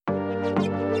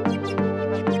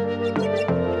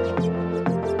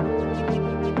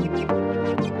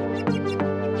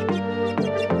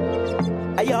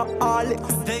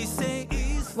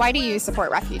Why do you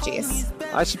support refugees?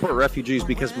 I support refugees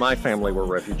because my family were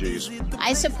refugees.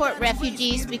 I support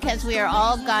refugees because we are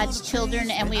all God's children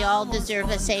and we all deserve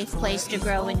a safe place to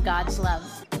grow in God's love.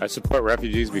 I support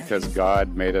refugees because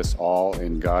God made us all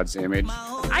in God's image.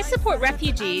 I support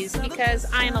refugees because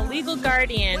I am a legal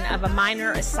guardian of a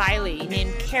minor asylee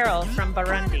named Carol from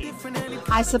Burundi.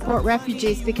 I support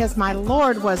refugees because my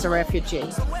Lord was a refugee.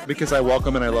 Because I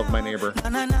welcome and I love my neighbor.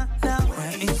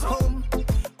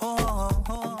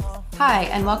 Hi,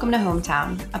 and welcome to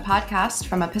Hometown, a podcast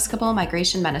from Episcopal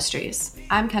Migration Ministries.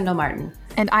 I'm Kendall Martin.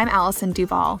 And I'm Allison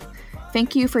Duvall.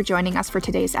 Thank you for joining us for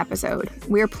today's episode.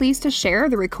 We are pleased to share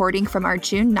the recording from our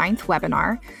June 9th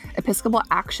webinar, Episcopal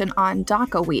Action on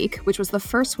DACA Week, which was the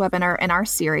first webinar in our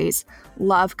series,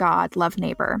 Love God, Love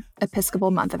Neighbor, Episcopal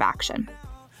Month of Action.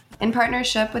 In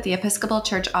partnership with the Episcopal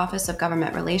Church Office of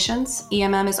Government Relations,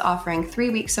 EMM is offering 3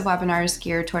 weeks of webinars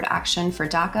geared toward action for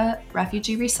DACA,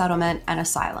 refugee resettlement, and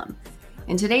asylum.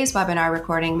 In today's webinar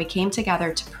recording, we came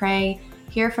together to pray,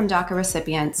 hear from DACA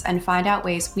recipients, and find out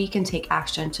ways we can take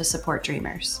action to support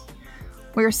Dreamers.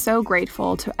 We are so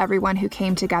grateful to everyone who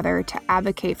came together to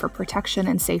advocate for protection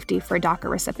and safety for DACA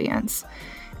recipients.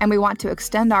 And we want to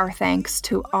extend our thanks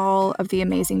to all of the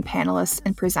amazing panelists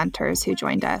and presenters who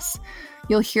joined us.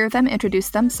 You'll hear them introduce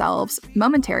themselves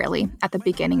momentarily at the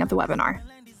beginning of the webinar.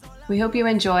 We hope you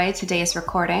enjoy today's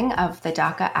recording of the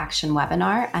DACA Action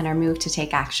webinar and our move to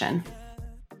take action.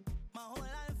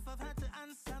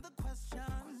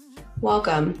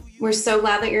 Welcome. We're so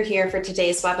glad that you're here for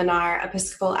today's webinar,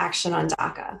 Episcopal Action on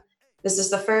DACA. This is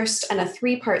the first in a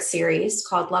 3-part series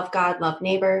called Love God, Love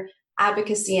Neighbor,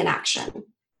 Advocacy and Action.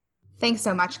 Thanks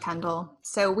so much, Kendall.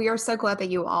 So we are so glad that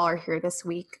you all are here this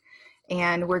week,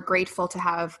 and we're grateful to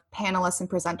have panelists and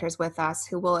presenters with us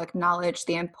who will acknowledge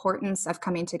the importance of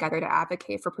coming together to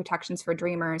advocate for protections for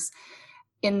Dreamers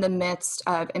in the midst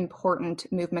of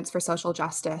important movements for social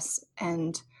justice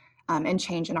and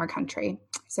change in our country.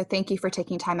 So thank you for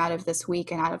taking time out of this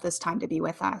week and out of this time to be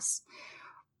with us.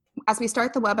 As we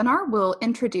start the webinar, we'll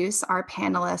introduce our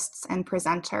panelists and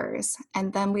presenters,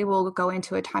 and then we will go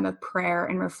into a time of prayer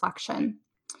and reflection.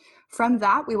 From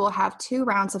that, we will have 2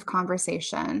 rounds of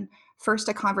conversation. First,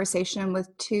 a conversation with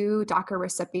 2 DACA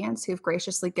recipients who've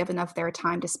graciously given up their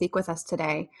time to speak with us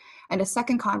today, and a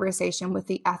second conversation with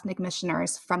the ethnic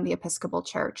missioners from the Episcopal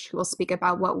Church, who will speak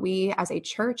about what we as a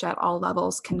church at all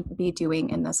levels can be doing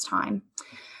in this time.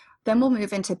 Then we'll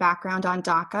move into background on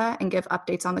DACA and give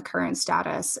updates on the current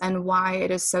status and why it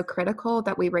is so critical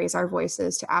that we raise our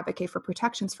voices to advocate for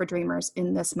protections for Dreamers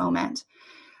in this moment.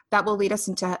 That will lead us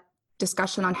into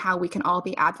discussion on how we can all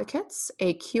be advocates,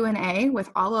 a Q&A with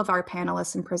all of our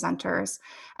panelists and presenters,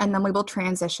 and then we will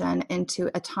transition into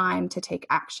a time to take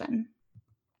action.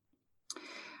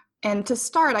 And to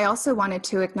start, I also wanted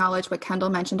to acknowledge what Kendall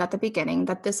mentioned at the beginning,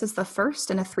 that this is the first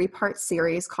in a 3-part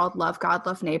series called Love God,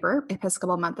 Love Neighbor,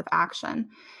 Episcopal Month of Action.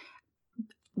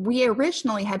 We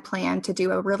originally had planned to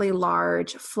do a really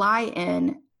large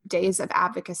fly-in Days of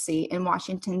Advocacy in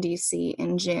Washington, D.C.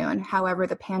 in June. However,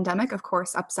 the pandemic, of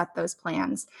course, upset those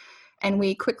plans. And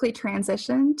we quickly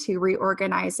transitioned to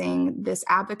reorganizing this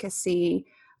advocacy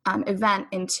event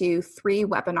into 3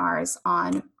 webinars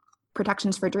on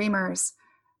protections for Dreamers,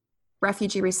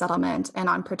 refugee resettlement, and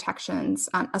on protections,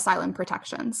 asylum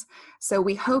protections. So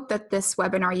we hope that this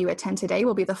webinar you attend today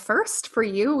will be the first for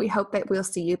you. We hope that we'll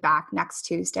see you back next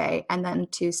Tuesday, and then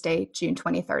Tuesday, June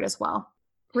 23rd as well.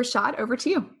 Rashad, over to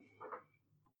you.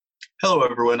 Hello,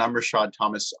 everyone. I'm Rashad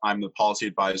Thomas. I'm the policy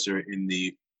advisor in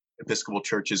the Episcopal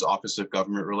Church's Office of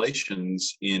Government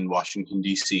Relations in Washington,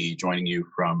 D.C., joining you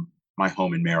from my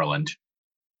home in Maryland.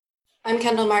 I'm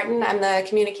Kendall Martin. I'm the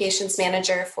communications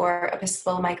manager for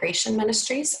Episcopal Migration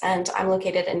Ministries, and I'm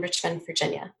located in Richmond,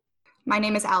 Virginia. My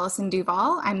name is Allison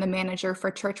Duvall. I'm the manager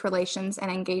for church relations and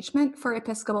engagement for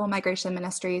Episcopal Migration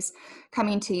Ministries,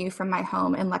 coming to you from my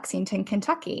home in Lexington,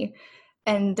 Kentucky.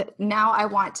 And now I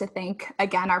want to thank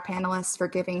again our panelists for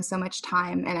giving so much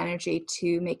time and energy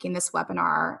to making this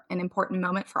webinar an important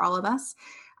moment for all of us.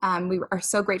 We are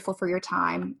so grateful for your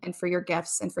time and for your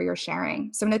gifts and for your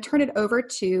sharing. So I'm going to turn it over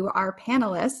to our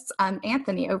panelists.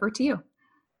 Anthony, over to you.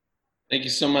 Thank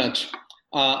you so much.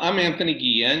 I'm Anthony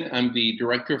Guillen. I'm the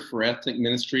Director for Ethnic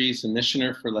Ministries and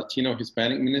Missioner for Latino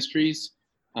Hispanic Ministries.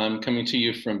 I'm coming to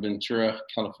you from Ventura,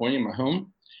 California, my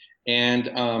home. And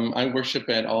I worship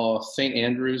at St.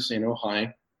 Andrews in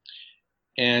Ojai.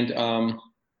 And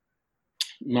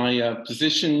my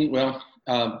position,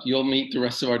 you'll meet the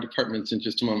rest of our departments in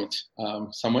just a moment.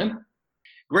 Samuel?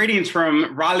 Greetings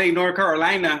from Raleigh, North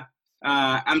Carolina.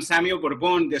 I'm Samuel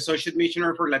Bourbon, the Associate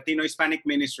Missioner for Latino Hispanic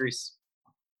Ministries.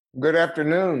 Good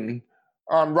afternoon.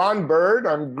 I'm Ron Bird.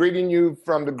 I'm greeting you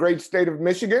from the great state of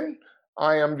Michigan.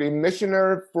 I am the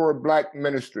Missioner for Black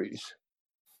Ministries.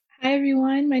 Hi,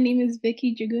 everyone. My name is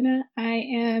Vicky Jaguna. I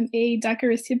am a DACA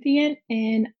recipient,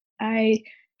 and I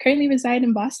currently reside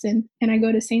in Boston, and I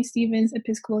go to St. Stephen's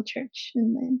Episcopal Church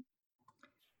in Lynn.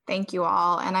 Thank you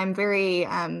all. And I'm very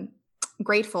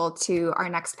grateful to our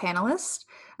next panelist,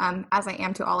 as I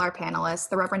am to all our panelists,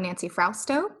 the Reverend Nancy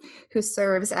Frausto, who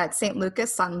serves at St.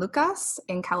 Lucas San Lucas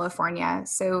in California.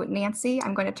 So Nancy,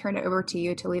 I'm going to turn it over to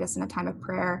you to lead us in a time of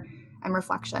prayer and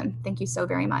reflection. Thank you so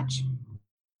very much.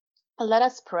 Let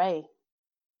us pray.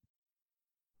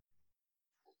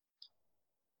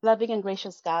 Loving and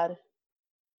gracious God,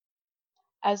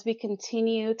 as we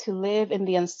continue to live in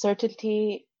the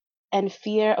uncertainty and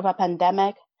fear of a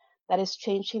pandemic that is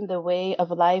changing the way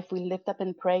of life, we lift up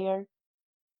in prayer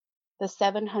the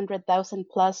 700,000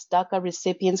 plus DACA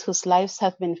recipients whose lives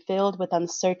have been filled with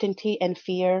uncertainty and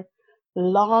fear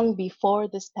long before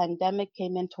this pandemic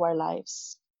came into our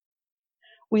lives.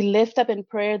 We lift up in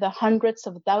prayer the hundreds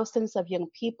of thousands of young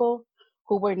people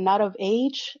who were not of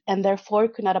age and therefore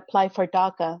could not apply for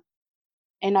DACA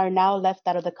and are now left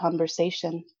out of the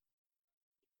conversation.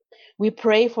 We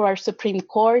pray for our Supreme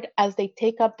Court as they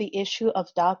take up the issue of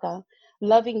DACA.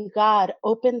 Loving God,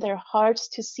 open their hearts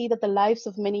to see that the lives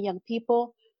of many young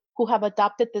people who have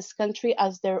adopted this country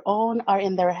as their own are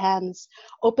in their hands.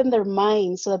 Open their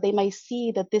minds so that they might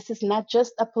see that this is not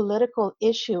just a political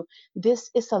issue. This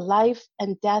is a life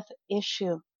and death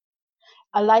issue.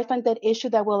 A life and death issue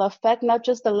that will affect not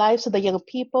just the lives of the young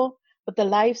people, but the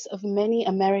lives of many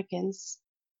Americans.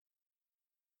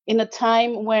 In a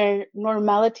time where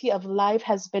normality of life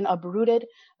has been uprooted,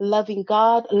 loving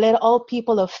God, let all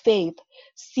people of faith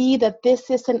see that this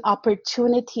is an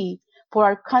opportunity for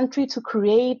our country to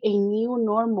create a new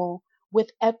normal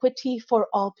with equity for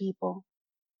all people.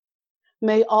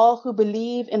 May all who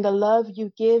believe in the love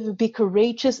you give be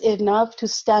courageous enough to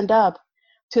stand up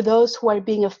to those who are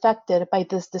being affected by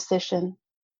this decision.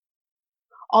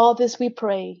 All this we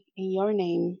pray in your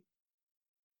name.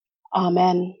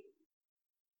 Amen.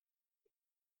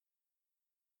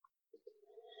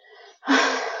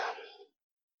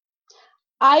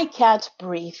 I can't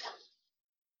breathe.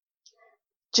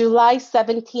 July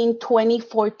 17,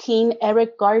 2014,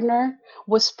 Eric Gardner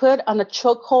was put on a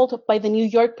chokehold by the New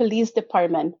York Police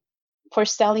Department for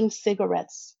selling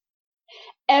cigarettes.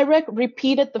 Eric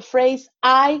repeated the phrase,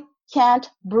 "I can't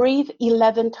breathe,"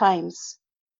 11 times.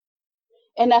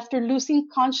 And after losing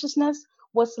consciousness,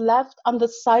 was left on the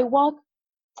sidewalk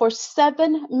for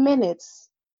 7 minutes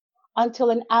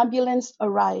until an ambulance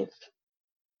arrived.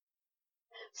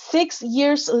 6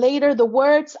 years later, the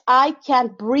words, "I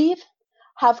can't breathe,"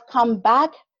 have come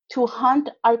back to haunt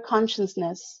our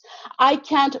consciousness. I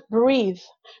can't breathe.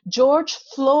 George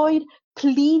Floyd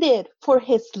pleaded for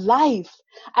his life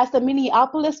as the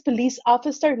Minneapolis police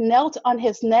officer knelt on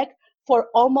his neck for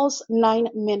almost 9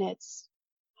 minutes.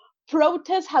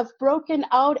 Protests have broken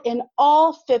out in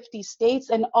all 50 states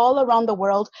and all around the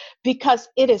world because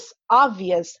it is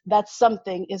obvious that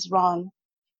something is wrong.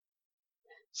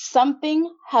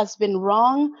 Something has been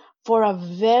wrong for a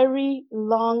very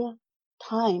long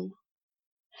time.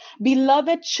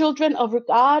 Beloved children of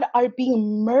God are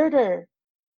being murdered,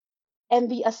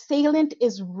 and the assailant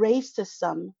is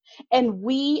racism, and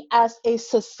we as a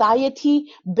society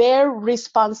bear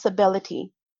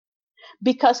responsibility.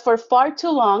 Because for far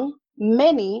too long,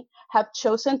 many have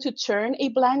chosen to turn a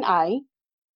blind eye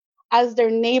as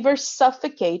their neighbors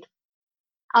suffocate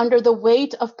under the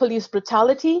weight of police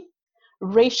brutality,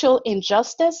 racial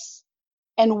injustice,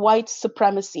 and white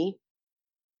supremacy.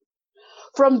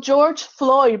 From George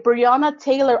Floyd, Breonna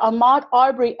Taylor, Ahmaud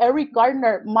Arbery, Eric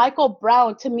Gardner, Michael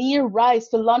Brown, Tamir Rice,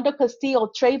 Philando Castile,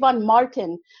 Trayvon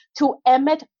Martin, to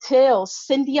Emmett Till,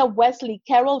 Cynthia Wesley,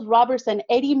 Carol Robertson,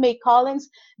 Eddie Mae Collins,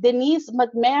 Denise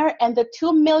McNair, and the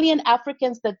 2 million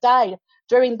Africans that died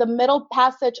during the Middle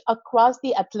Passage across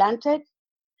the Atlantic.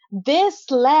 This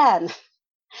land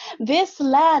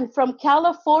from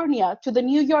California to the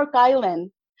New York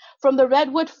Island, from the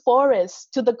Redwood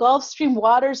Forest to the Gulf Stream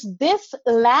waters, this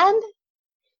land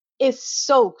is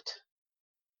soaked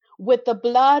with the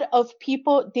blood of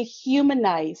people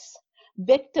dehumanized,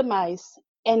 victimized,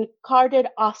 and carted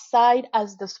aside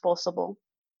as disposable.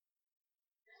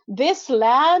 This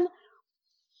land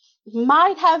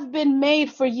might have been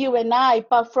made for you and I,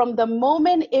 but from the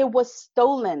moment it was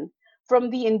stolen from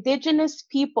the indigenous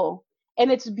people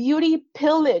and its beauty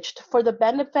pillaged for the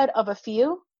benefit of a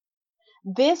few,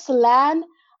 this land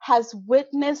has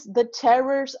witnessed the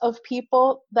terrors of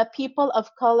people that people of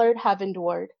color have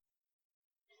endured.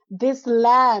 This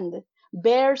land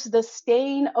bears the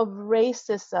stain of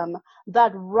racism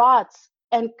that rots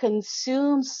and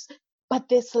consumes, but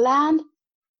this land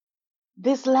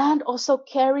also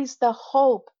carries the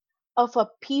hope of a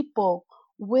people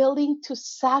willing to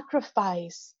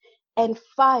sacrifice and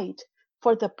fight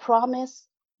for the promise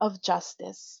of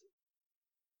justice.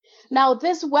 Now,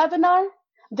 this webinar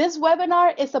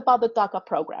is about the DACA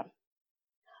program.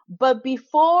 But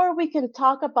before we can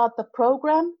talk about the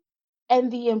program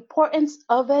and the importance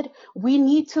of it, we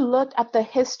need to look at the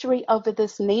history of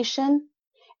this nation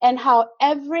and how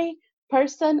every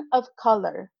person of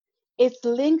color is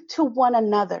linked to one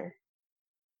another,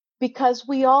 because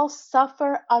we all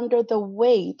suffer under the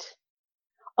weight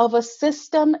of a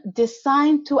system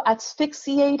designed to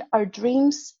asphyxiate our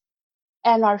dreams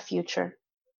and our future.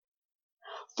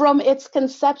 From its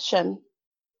conception,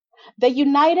 the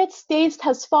United States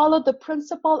has followed the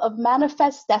principle of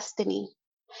manifest destiny,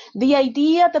 the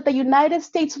idea that the United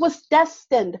States was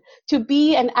destined to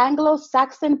be an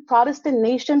Anglo-Saxon Protestant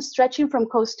nation stretching from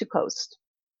coast to coast.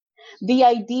 The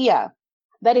idea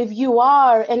that if you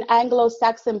are an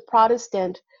Anglo-Saxon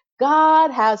Protestant,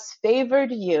 God has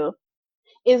favored you,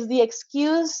 is the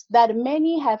excuse that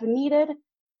many have needed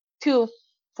to,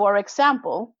 for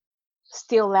example,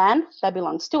 steal land that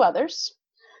belongs to others,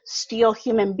 steal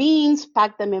human beings,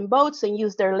 pack them in boats, and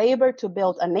use their labor to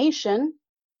build a nation.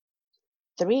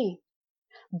 3,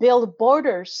 build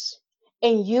borders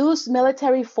and use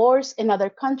military force in other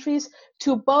countries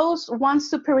to boast one's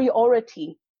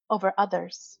superiority over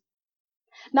others.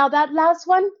 Now that last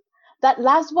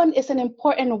one is an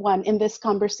important one in this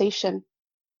conversation.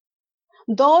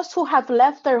 Those who have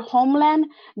left their homeland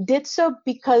did so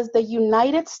because the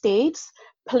United States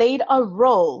played a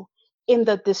role in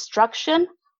the destruction,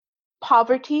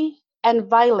 poverty, and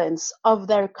violence of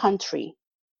their country.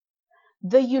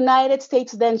 The United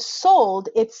States then sold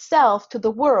itself to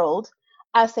the world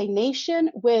as a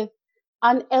nation with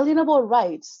unalienable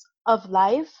rights of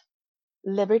life,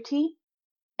 liberty,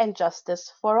 and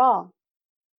justice for all.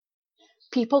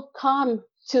 People come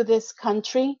to this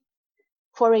country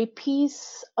for a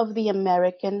piece of the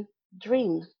American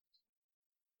dream.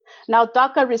 Now,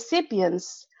 DACA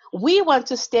recipients, we want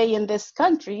to stay in this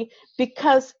country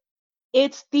because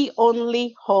it's the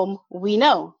only home we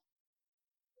know.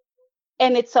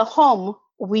 And it's a home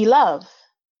we love.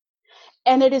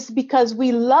 And it is because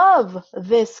we love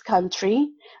this country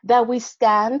that we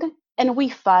stand and we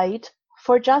fight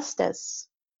for justice.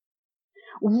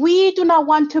 We do not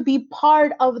want to be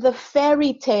part of the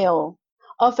fairy tale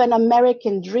of an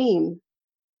American dream.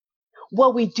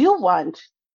 What we do want,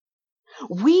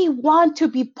 we want to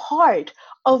be part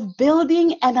of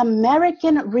building an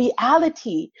American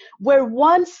reality where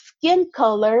one's skin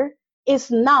color is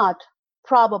not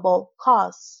probable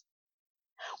cause,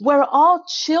 where all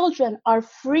children are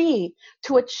free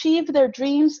to achieve their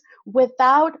dreams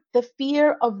without the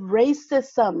fear of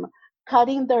racism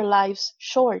cutting their lives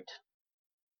short.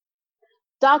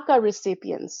 DACA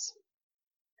recipients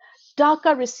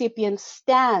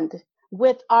stand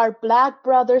with our Black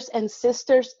brothers and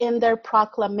sisters in their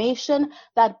proclamation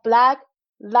that Black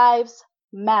lives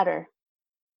matter.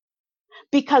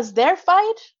 Because their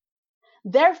fight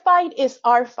is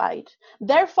our fight.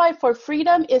 Their fight for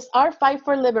freedom is our fight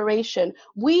for liberation.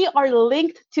 We are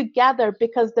linked together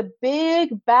because the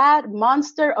big bad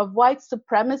monster of white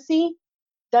supremacy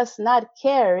does not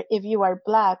care if you are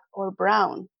Black or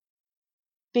brown,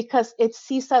 because it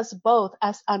sees us both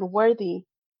as unworthy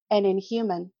and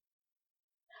inhuman.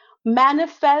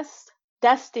 Manifest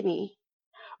destiny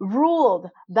ruled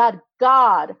that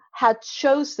God had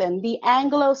chosen the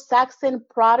Anglo-Saxon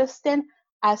Protestant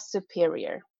as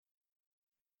superior.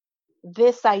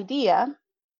 This idea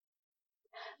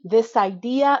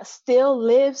still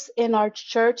lives in our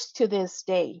church to this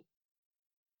day.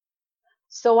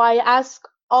 So I ask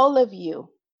all of you,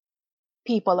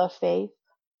 people of faith,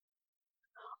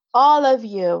 all of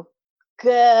you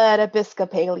good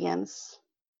Episcopalians,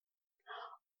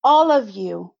 all of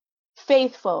you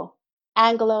faithful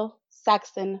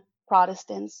Anglo-Saxon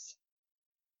Protestants,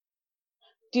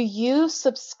 do you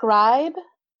subscribe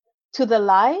to the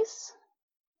lies?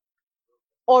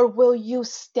 Or will you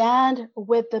stand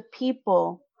with the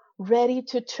people ready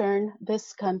to turn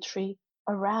this country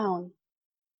around?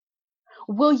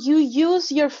 Will you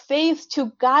use your faith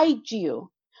to guide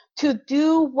you to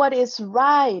do what is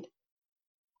right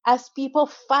as people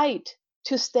fight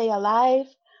to stay alive,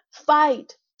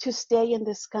 fight to stay in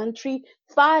this country,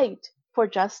 fight for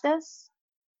justice?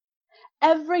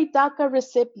 Every DACA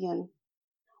recipient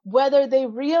Whether they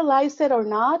realize it or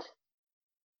not,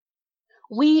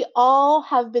 we all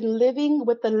have been living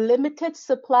with a limited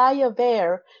supply of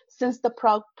air since the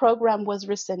program was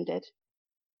rescinded.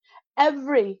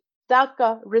 Every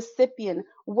DACA recipient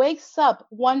wakes up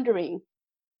wondering,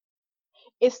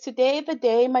 is today the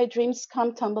day my dreams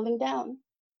come tumbling down?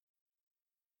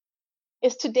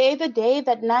 Is today the day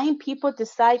that 9 people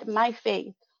decide my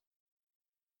fate?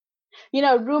 You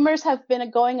know, rumors have been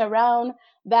going around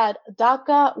that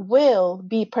DACA will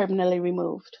be permanently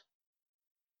removed.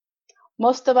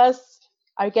 Most of us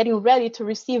are getting ready to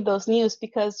receive those news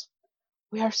because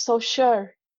we are so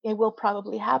sure it will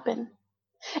probably happen.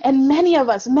 And many of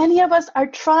us are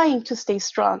trying to stay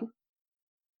strong.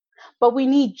 But we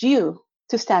need you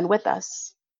to stand with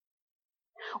us.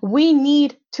 We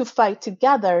need to fight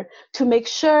together to make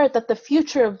sure that the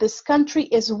future of this country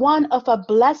is one of a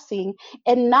blessing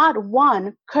and not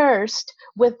one cursed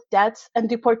with deaths and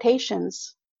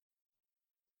deportations.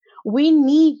 We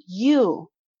need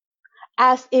you,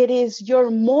 as it is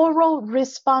your moral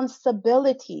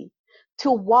responsibility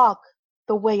to walk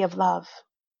the way of love.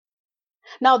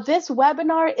 Now, this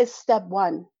webinar is step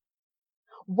 1.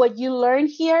 What you learn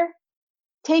here,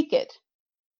 take it,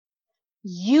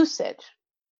 use it,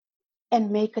 and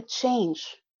make a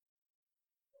change.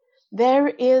 There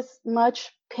is much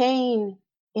pain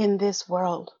in this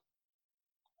world.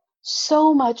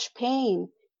 So much pain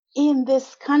in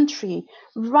this country,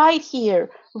 right here,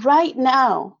 right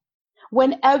now,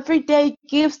 when every day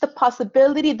gives the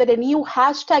possibility that a new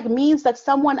hashtag means that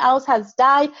someone else has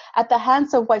died at the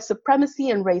hands of white supremacy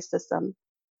and racism.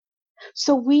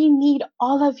 So we need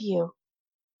all of you.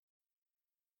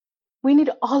 We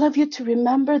need all of you to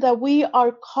remember that we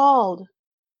are called.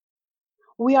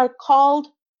 We are called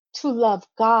to love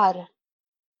God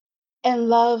and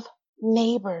love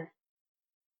neighbor.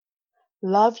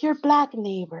 Love your Black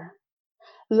neighbor.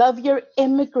 Love your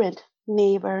immigrant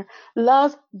neighbor.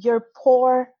 Love your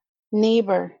poor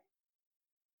neighbor.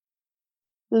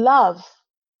 Love.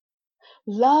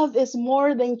 Love is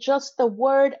more than just a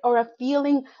word or a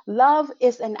feeling. Love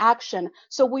is an action.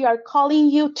 So we are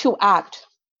calling you to act,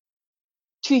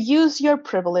 to use your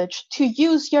privilege, to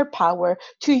use your power,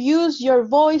 to use your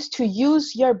voice, to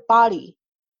use your body.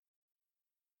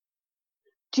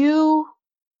 Do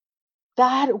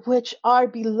that which our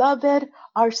beloved,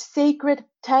 our sacred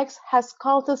text has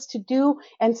called us to do,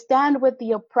 and stand with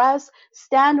the oppressed,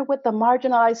 stand with the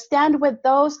marginalized, stand with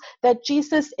those that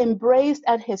Jesus embraced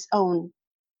at his own.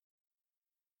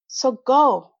 So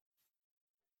go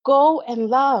and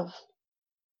love,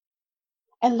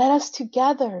 and let us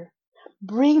together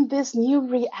bring this new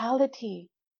reality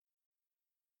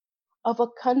of a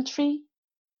country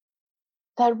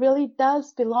that really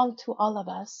does belong to all of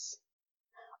us.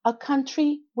 A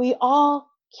country we all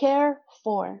care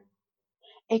for.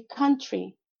 A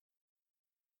country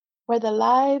where the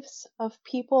lives of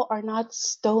people are not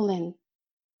stolen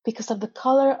because of the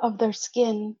color of their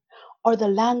skin or the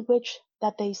language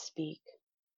that they speak.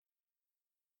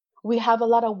 We have a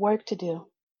lot of work to do.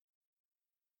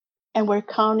 And we're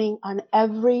counting on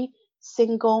every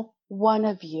single one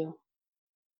of you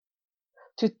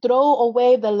to throw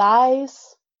away the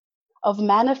lies of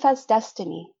manifest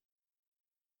destiny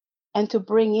and to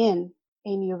bring in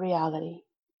a new reality.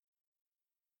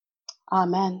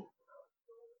 Amen.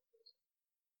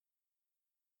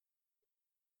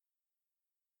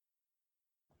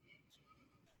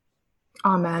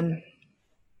 Amen.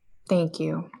 Thank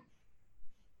you.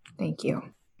 Thank you.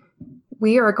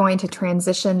 We are going to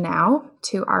transition now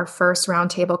to our first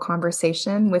roundtable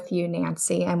conversation with you,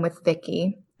 Nancy, and with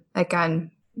Vicki.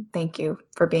 Again, thank you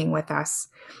for being with us.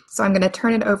 So I'm going to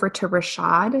turn it over to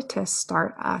Rashad to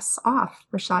start us off.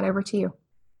 Rashad, over to you.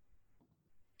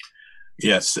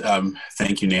 Yes,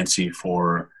 thank you, Nancy,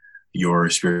 for your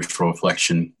spiritual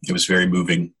reflection. It was very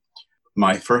moving.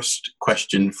 My first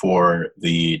question for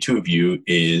the two of you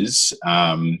is,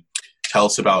 tell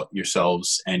us about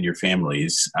yourselves and your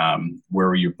families. Where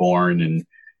were you born,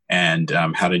 and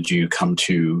how did you come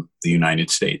to the United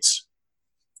States?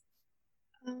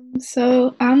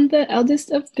 So I'm the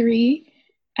eldest of 3.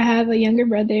 I have a younger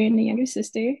brother and a younger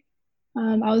sister.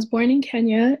 I was born in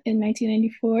Kenya in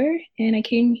 1994, and I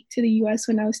came to the U.S.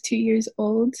 when I was 2 years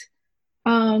old.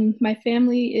 My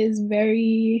family is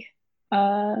very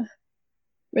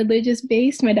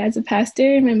religious-based. My dad's a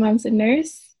pastor, and my mom's a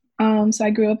nurse. So I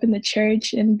grew up in the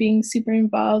church and being super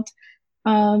involved,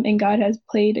 and God has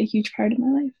played a huge part in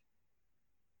my life.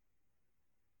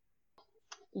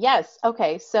 Yes.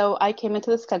 Okay. So I came into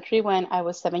this country when I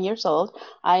was 7 years old.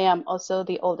 I am also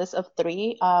the oldest of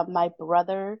 3. My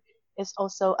brother is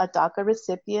also a DACA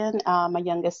recipient. My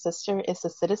youngest sister is a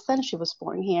citizen. She was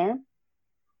born here.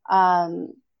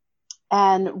 And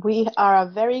we are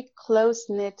a very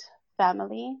close-knit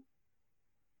family.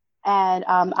 And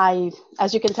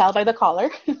as you can tell by the collar,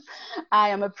 I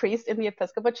am a priest in the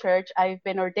Episcopal Church. I've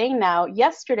been ordained now.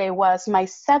 Yesterday was my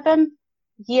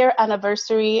 7th-year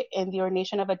anniversary in the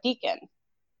ordination of a deacon.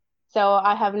 So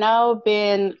I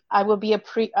will be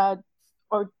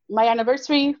my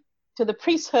anniversary to the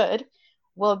priesthood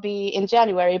will be in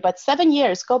January, but 7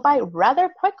 years go by rather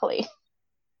quickly.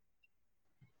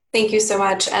 Thank you so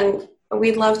much. And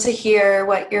we'd love to hear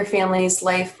what your family's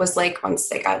life was like once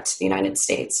they got to the United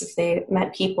States, if they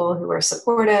met people who were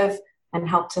supportive and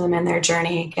helped them in their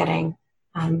journey getting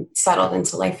settled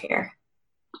into life here.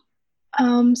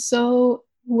 So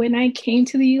when I came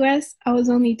to the US, I was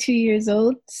only 2 years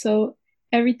old, so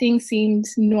everything seemed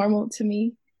normal to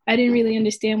me. I didn't really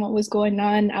understand what was going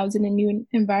on. I was in a new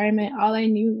environment. All I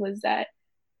knew was that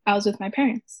I was with my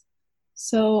parents.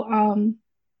 So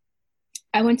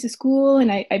I went to school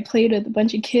and I played with a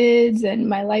bunch of kids, and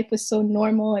my life was so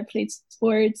normal. I played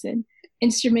sports and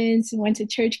instruments and went to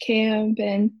church camp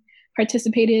and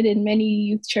participated in many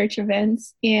youth church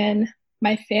events. And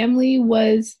my family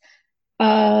was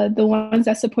the ones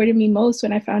that supported me most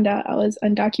when I found out I was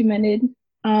undocumented.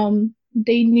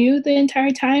 They knew the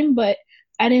entire time, but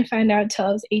I didn't find out until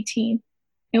I was 18.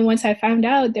 And once I found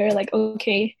out, they were like,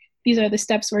 okay, these are the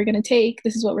steps we're going to take.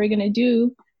 This is what we're going to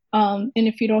do. And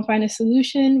if you don't find a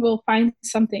solution, we'll find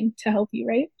something to help you,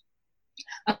 right?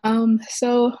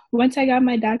 So once I got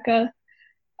my DACA,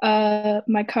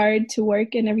 my card to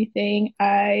work and everything,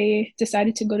 I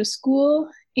decided to go to school.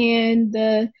 And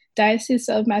the Diocese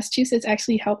of Massachusetts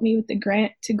actually helped me with the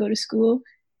grant to go to school.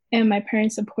 And my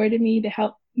parents supported me to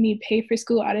help me pay for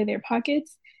school out of their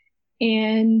pockets.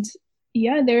 And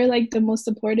yeah, they're like the most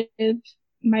supportive.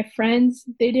 My friends,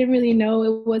 they didn't really know.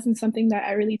 It wasn't something that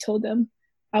I really told them.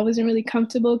 I wasn't really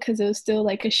comfortable because it was still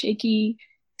like a shaky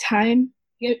time.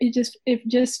 It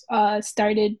just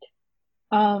started,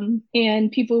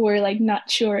 and people were like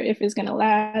not sure if it's gonna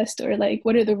last, or like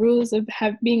what are the rules of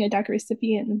being a DACA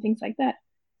recipient and things like that.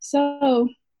 So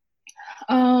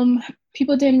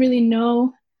people didn't really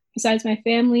know besides my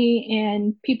family,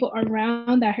 and people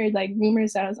around that heard like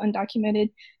rumors that I was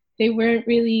undocumented. They weren't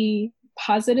really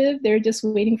positive. They were just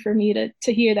waiting for me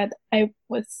to hear that I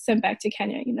was sent back to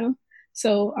Kenya, you know?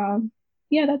 So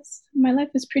yeah, my life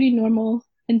was pretty normal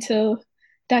until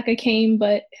DACA came,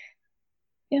 but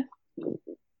yeah.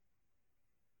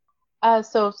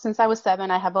 So since I was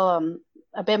 7, I have a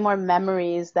bit more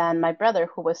memories than my brother,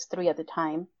 who was 3 at the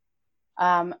time.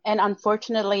 And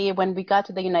unfortunately, when we got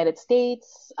to the United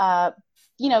States,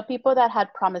 people that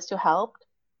had promised to help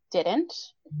didn't.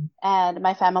 And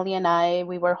my family and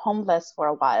we were homeless for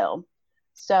a while.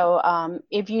 So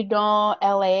if you know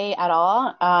LA at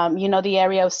all, you know the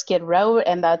area of Skid Row,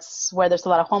 and that's where there's a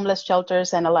lot of homeless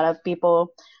shelters and a lot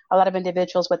of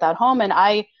individuals without home. And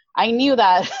I knew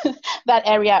that that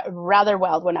area rather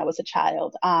well when I was a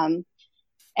child.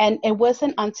 And it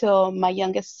wasn't until my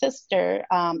youngest sister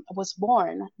was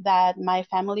born that my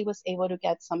family was able to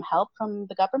get some help from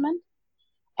the government.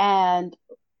 And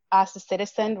as a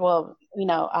citizen,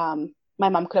 my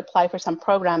mom could apply for some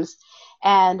programs,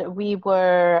 and we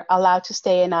were allowed to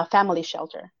stay in a family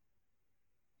shelter.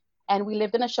 And we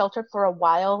lived in a shelter for a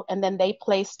while, and then they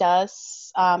placed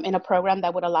us in a program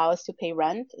that would allow us to pay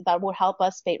rent, that would help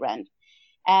us pay rent.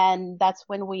 And that's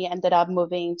when we ended up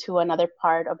moving to another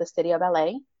part of the city of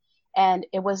LA. And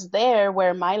it was there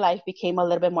where my life became a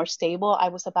little bit more stable. I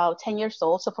was about 10 years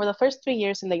old. So for the first 3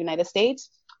 years in the United States,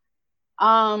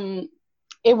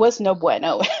 it was no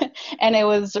bueno. And it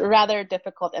was rather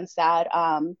difficult and sad.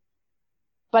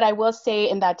 But I will say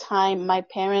in that time, my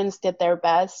parents did their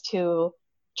best to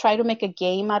try to make a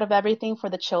game out of everything for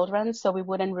the children, so we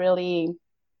wouldn't really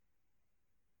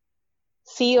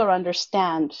see or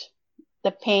understand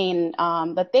the pain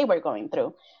that they were going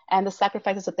through and the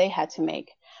sacrifices that they had to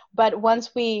make. But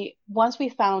once we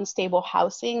found stable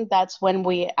housing, that's when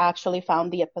we actually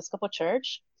found the Episcopal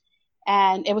Church.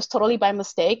 And it was totally by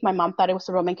mistake. My mom thought it was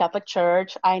the Roman Catholic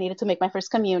Church. I needed to make my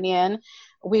first communion.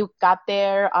 We got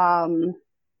there,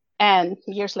 and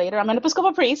years later, I'm an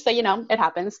Episcopal priest, so, it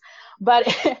happens. But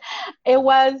it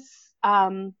was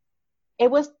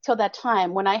till that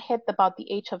time when I hit about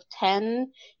the age of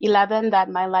 10, 11, that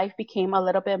my life became a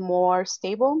little bit more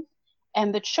stable.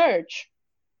 And the church,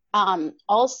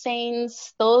 All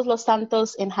Saints, Todos los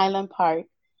Santos in Highland Park,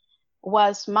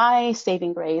 was my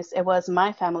saving grace. It was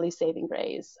my family's saving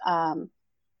grace.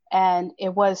 And it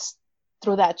was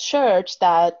through that church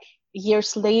that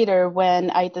years later,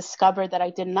 when I discovered that I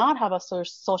did not have a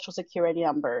social security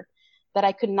number, that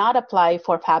I could not apply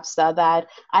for FAFSA, that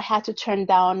I had to turn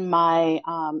down my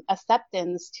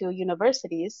acceptance to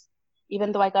universities,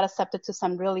 even though I got accepted to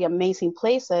some really amazing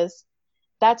places,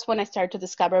 that's when I started to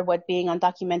discover what being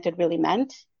undocumented really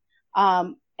meant.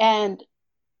 And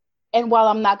while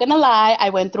I'm not gonna lie, I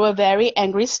went through a very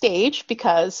angry stage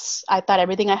because I thought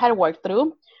everything I had worked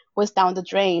through was down the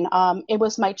drain. It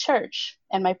was my church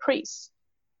and my priests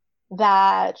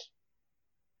that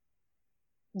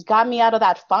got me out of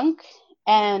that funk,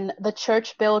 and the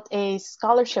church built a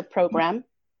scholarship program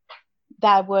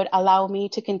that would allow me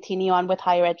to continue on with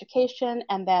higher education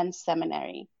and then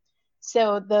seminary.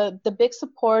 So the big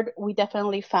support we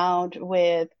definitely found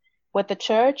with the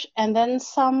church, and then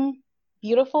some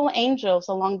beautiful angels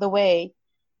along the way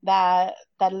that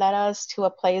led us to a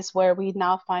place where we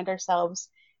now find ourselves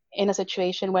in a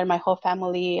situation where my whole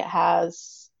family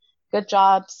has good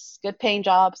jobs, good paying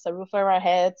jobs, a roof over our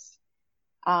heads.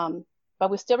 But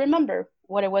we still remember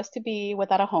what it was to be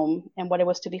without a home and what it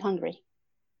was to be hungry.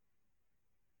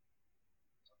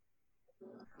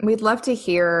 We'd love to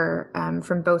hear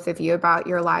from both of you about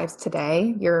your lives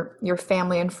today, your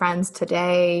family and friends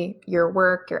today, your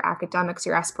work, your academics,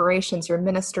 your aspirations, your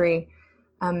ministry.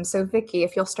 So Vicki,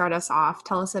 if you'll start us off,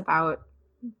 tell us about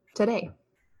today.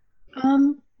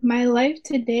 My life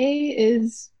today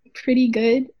is pretty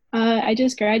good. I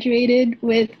just graduated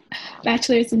with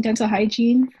bachelor's in dental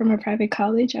hygiene from a private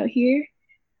college out here.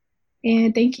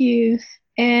 And thank you.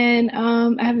 And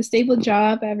I have a stable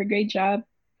job. I have a great job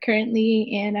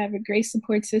currently, and I have a great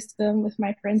support system with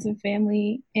my friends and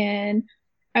family. And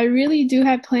I really do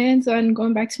have plans on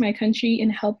going back to my country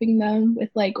and helping them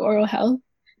with like oral health.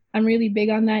 I'm really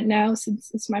big on that now since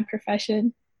it's my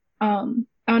profession.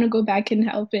 I want to go back and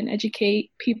help and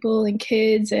educate people and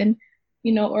kids. And,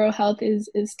 you know, oral health is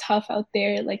tough out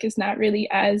there. Like, it's not really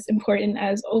as important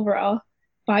as overall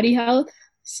body health.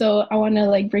 So I want to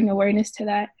like bring awareness to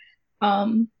that.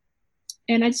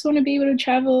 And I just want to be able to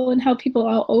travel and help people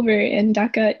all over. And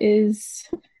DACA is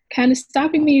kind of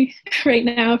stopping me right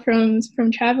now from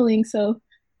traveling. So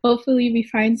hopefully we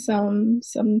find some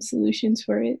solutions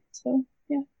for it. So,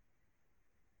 yeah.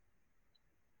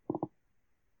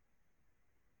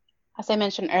 As I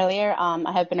mentioned earlier,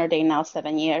 I have been ordained now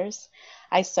 7 years.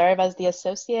 I serve as the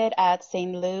associate at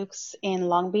St. Luke's in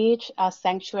Long Beach, a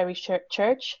sanctuary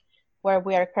church, where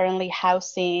we are currently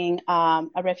housing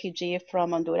a refugee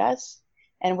from Honduras,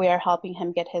 and we are helping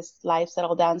him get his life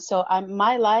settled down. So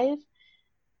my life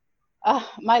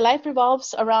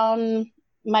revolves around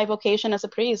my vocation as a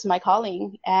priest, my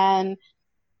calling, and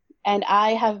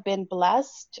I have been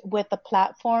blessed with a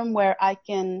platform where I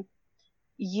can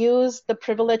use the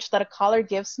privilege that a caller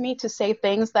gives me to say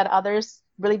things that others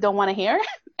really don't want to hear,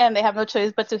 and they have no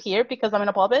choice but to hear because I'm in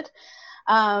a pulpit.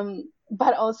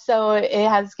 But also it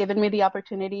has given me the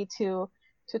opportunity to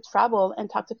travel and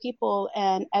talk to people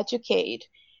and educate.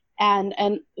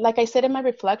 And like I said in my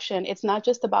reflection, it's not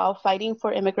just about fighting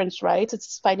for immigrants' rights,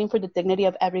 it's fighting for the dignity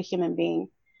of every human being.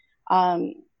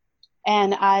 And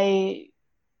I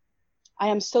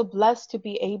am so blessed to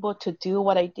be able to do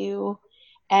what I do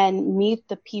and meet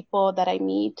the people that I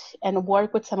meet and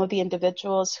work with some of the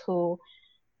individuals who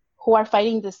are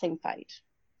fighting the same fight.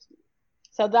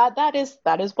 So that is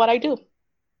what I do.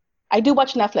 I do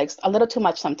watch Netflix a little too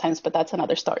much sometimes, but that's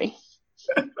another story.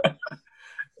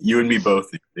 You and me both.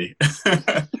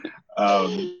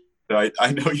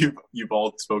 I know you've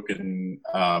all spoken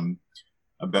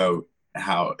about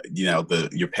how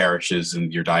your parishes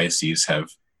and your dioceses have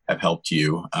helped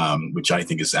you, which I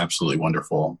think is absolutely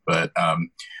wonderful. But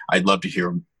I'd love to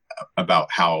hear about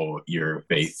how your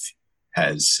faith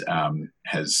has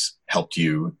helped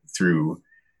you through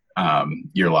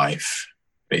your life,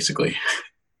 basically.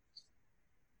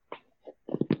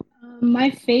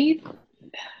 My faith,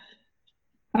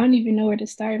 I don't even know where to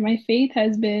start. My faith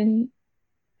has been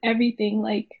everything.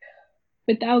 Like,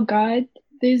 without God,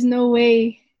 there's no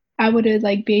way I would have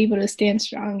be able to stand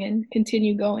strong and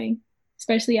continue going,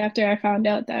 especially after I found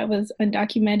out that I was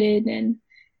undocumented.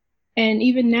 And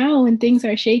even now when things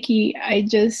are shaky,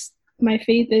 my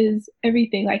faith is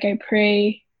everything. Like, I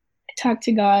pray, I talk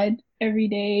to God every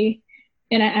day,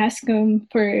 and I ask him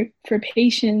for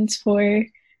patience, for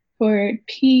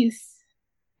peace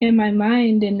in my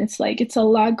mind. And it's a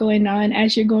lot going on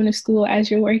as you're going to school, as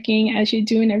you're working, as you're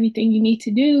doing everything you need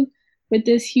to do, with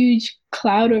this huge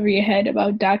cloud over your head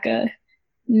about DACA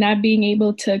not being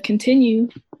able to continue.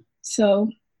 So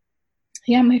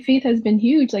yeah, my faith has been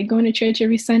huge, like going to church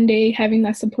every Sunday, having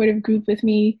that supportive group with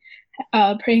me,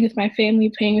 praying with my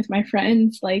family, praying with my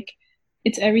friends. Like,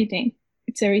 it's everything.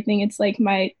 It's everything. It's like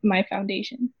my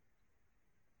foundation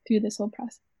through this whole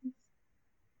process.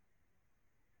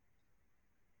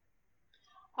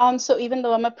 So even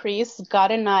though I'm a priest,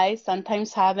 God and I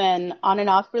sometimes have an on and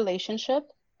off relationship.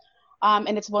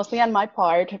 And it's mostly on my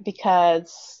part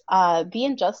because the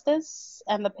injustice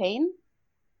and the pain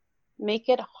make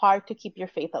it hard to keep your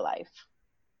faith alive.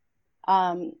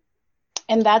 And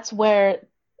that's where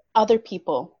other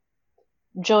people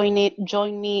join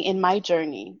me in my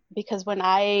journey, because when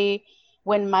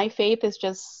my faith is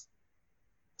just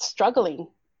struggling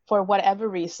for whatever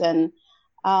reason,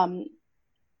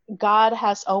 God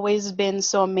has always been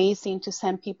so amazing to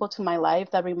send people to my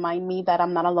life that remind me that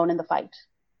I'm not alone in the fight.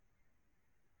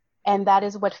 And that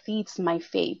is what feeds my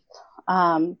faith.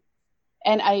 And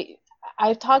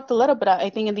I've talked a little bit, I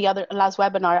think in the last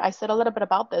webinar, I said a little bit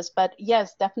about this, but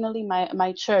yes, definitely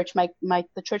my church,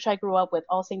 the church I grew up with,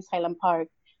 All Saints Highland Park,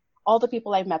 all the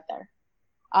people I met there.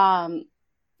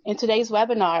 In today's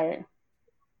webinar,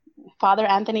 Father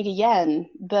Anthony Guillen,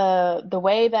 the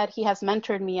way that he has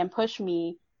mentored me and pushed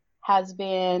me has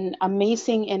been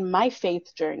amazing in my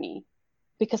faith journey,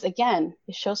 because again,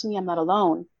 it shows me I'm not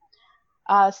alone.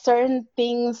 Certain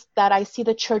things that I see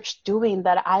the church doing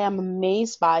that I am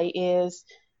amazed by is,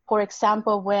 for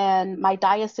example, when my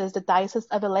diocese, the Diocese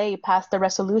of LA, passed a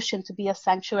resolution to be a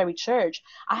sanctuary church.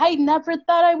 I never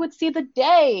thought I would see the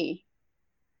day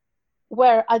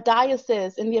where a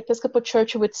diocese in the Episcopal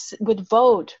Church would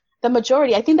vote. The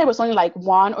majority, I think there was only like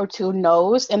 1 or 2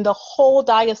 no's in the whole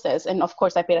diocese. And of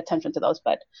course I paid attention to those,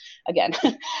 but again,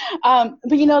 but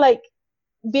like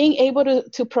being able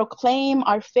to proclaim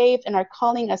our faith and our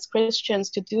calling as Christians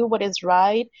to do what is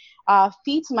right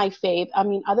feeds my faith. I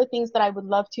mean, other things that I would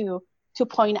love to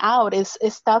point out is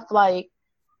stuff like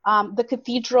the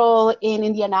cathedral in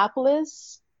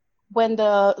Indianapolis. When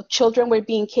the children were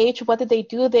being caged, what did they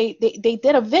do? They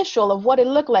did a visual of what it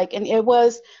looked like, and it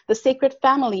was the Sacred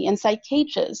Family inside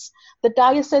cages. The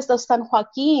Diocese of San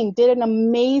Joaquin did an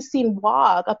amazing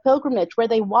walk, a pilgrimage, where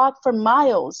they walked for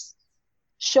miles,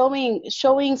 showing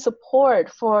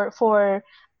support for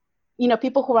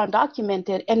people who are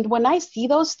undocumented. And when I see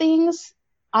those things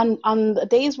on the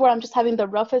days where I'm just having the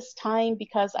roughest time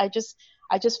because I just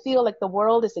feel like the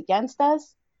world is against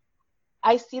us,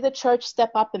 I see the church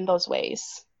step up in those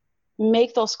ways,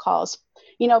 make those calls.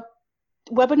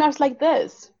 Webinars like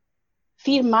this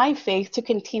feed my faith to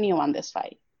continue on this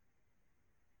fight.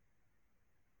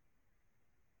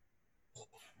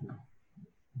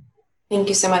 Thank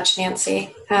you so much,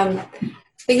 Nancy.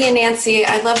 Vicki and Nancy,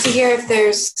 I'd love to hear if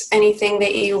there's anything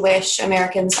that you wish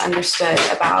Americans understood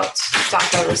about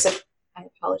DACA recipients. I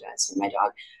apologize for my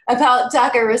dog. About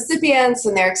DACA recipients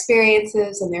and their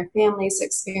experiences and their families'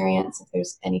 experience, if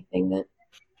there's anything that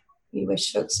you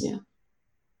wish folks knew.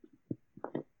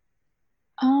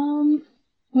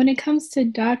 When it comes to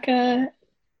DACA,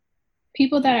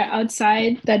 people that are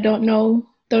outside that don't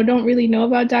really know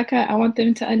about DACA, I want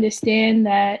them to understand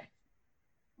that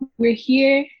we're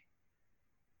here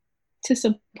to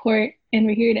support and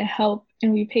we're here to help,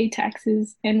 and we pay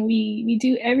taxes and we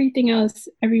do everything else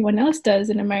everyone else does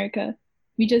in America.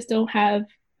 We just don't have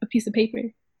a piece of paper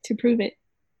to prove it.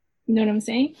 You know what I'm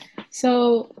saying?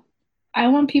 So I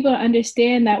want people to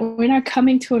understand that we're not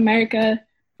coming to America.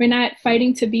 We're not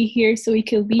fighting to be here so we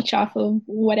can leech off of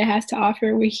what it has to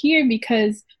offer. We're here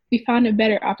because we found a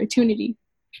better opportunity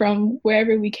from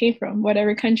wherever we came from,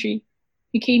 whatever country.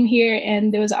 We came here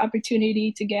and there was an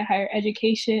opportunity to get higher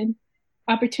education,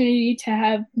 opportunity to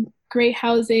have great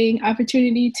housing,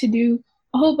 opportunity to do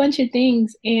a whole bunch of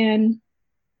things. And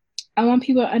I want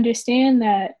people to understand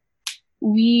that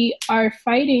we are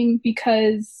fighting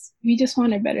because we just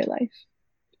want a better life.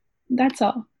 That's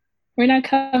all. We're not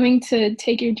coming to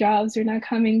take your jobs. We're not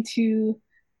coming to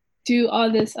do all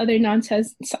this other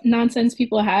nonsense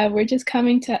people have. We're just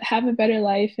coming to have a better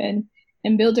life and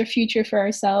build a future for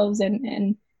ourselves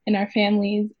and our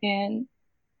families. And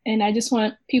I just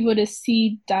want people to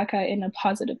see DACA in a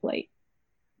positive light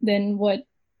than what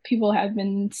people have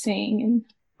been saying and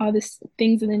all these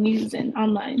things in the news and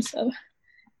online. So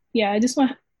yeah, I just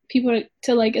want people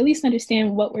to like at least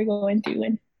understand what we're going through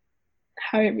and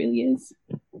how it really is.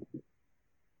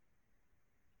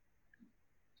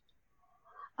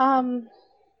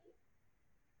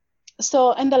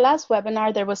 So in the last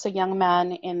webinar, there was a young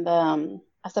man in the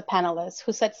as a panelist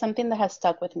who said something that has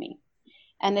stuck with me.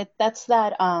 And that's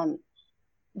that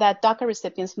DACA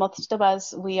recipients, most of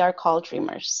us, we are called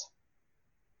dreamers.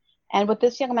 And what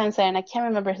this young man said, and I can't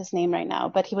remember his name right now,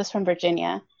 but he was from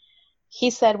Virginia. He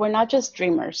said, we're not just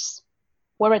dreamers,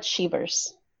 we're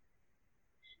achievers.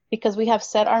 because we have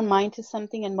set our mind to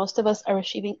something, and most of us are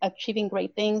achieving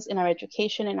great things in our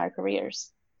education and our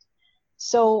careers.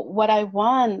 So what I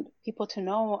want people to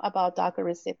know about DACA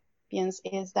recipients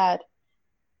is that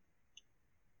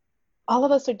all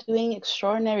of us are doing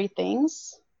extraordinary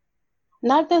things,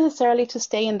 not necessarily to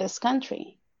stay in this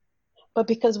country, but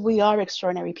because we are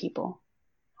extraordinary people.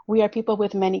 We are people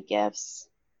with many gifts.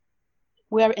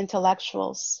 We are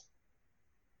intellectuals.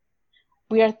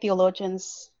 We are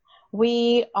theologians.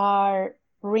 We are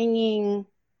bringing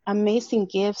amazing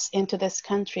gifts into this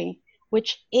country,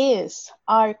 which is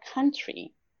our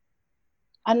country.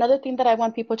 Another thing that I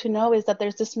want people to know is that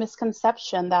there's this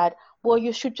misconception that, well,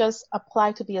 you should just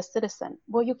apply to be a citizen.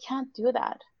 Well, you can't do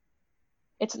that.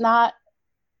 It's not,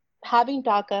 having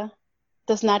DACA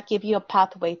does not give you a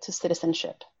pathway to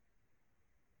citizenship.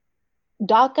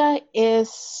 DACA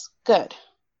is good,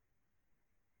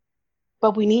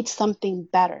 but we need something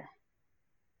better.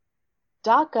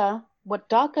 What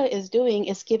DACA is doing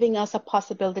is giving us a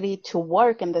possibility to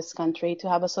work in this country, to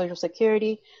have a social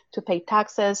security, to pay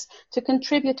taxes, to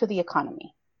contribute to the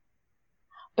economy.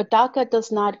 But DACA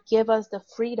does not give us the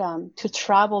freedom to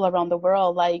travel around the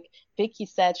world like Vicky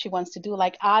said she wants to do,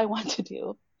 like I want to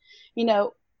do. You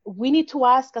know, we need to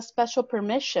ask a special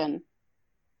permission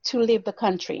to leave the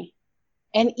country.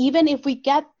 And even if we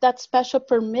get that special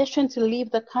permission to leave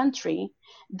the country,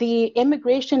 the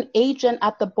immigration agent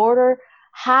at the border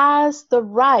has the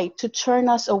right to turn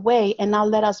us away and not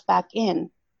let us back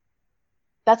in.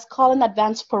 That's called an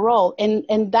advance parole.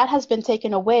 And that has been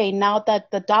taken away now that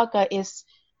the DACA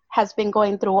has been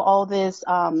going through all these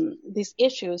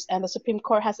issues, and the Supreme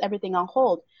Court has everything on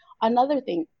hold. Another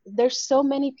thing, there's so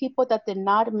many people that did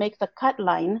not make the cut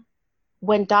line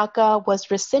when DACA was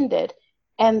rescinded.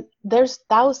 And there's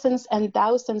thousands and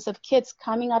thousands of kids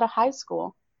coming out of high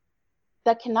school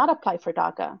that cannot apply for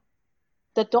DACA,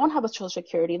 that don't have a social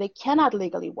security, they cannot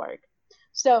legally work.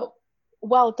 So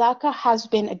while DACA has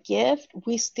been a gift,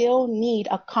 we still need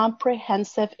a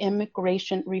comprehensive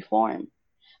immigration reform,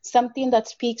 something that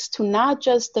speaks to not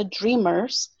just the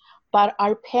dreamers, but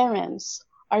our parents,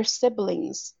 our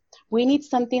siblings. We need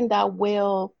something that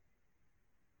will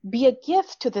be a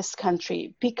gift to this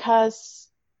country, because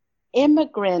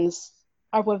immigrants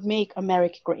are what make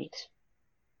America great.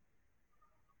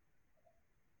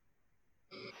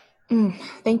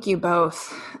 Thank you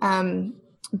both.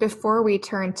 Before we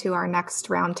turn to our next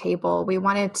roundtable, we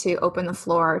wanted to open the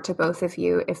floor to both of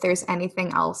you if there's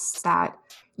anything else that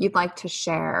you'd like to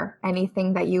share,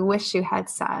 anything that you wish you had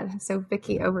said. So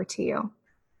Vicky, over to you.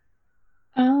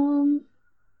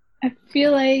 I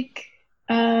feel like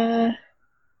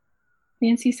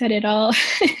Nancy said it all.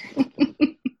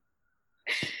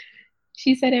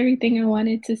 She said everything I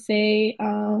wanted to say.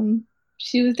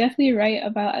 She was definitely right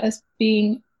about us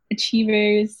being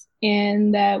achievers,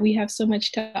 and that we have so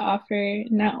much to offer,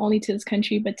 not only to this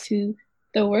country, but to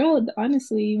the world.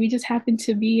 Honestly, we just happen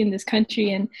to be in this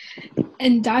country, and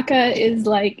DACA is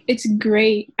like, it's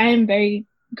great. I am very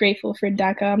grateful for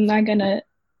DACA. I'm not gonna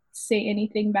say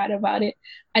anything bad about it.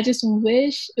 I just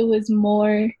wish it was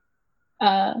more,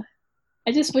 I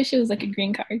just wish it was like a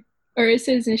green card or a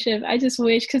citizenship. I just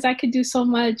wish, because I could do so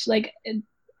much. Like,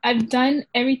 I've done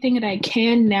everything that I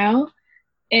can now,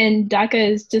 and DACA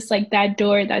is just like that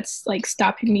door that's like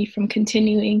stopping me from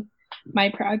continuing my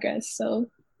progress. So,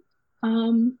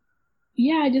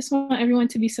 yeah, I just want everyone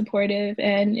to be supportive.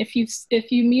 And if you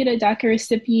meet a DACA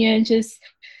recipient, just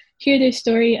hear their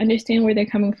story, understand where they're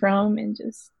coming from, and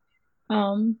just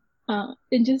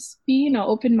be,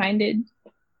 open-minded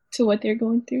to what they're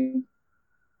going through.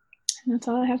 And that's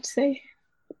all I have to say.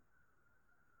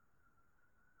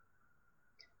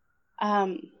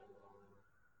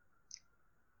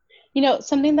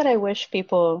 Something that I wish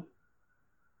people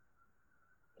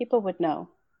would know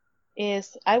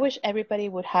is, I wish everybody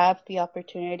would have the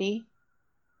opportunity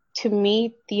to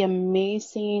meet the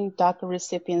amazing DACA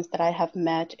recipients that I have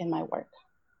met in my work.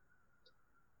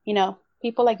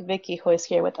 People like Vicky, who is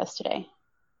here with us today.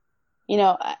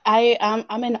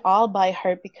 I'm in awe by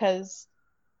her, because,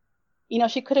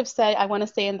 she could have said, I want to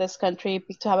stay in this country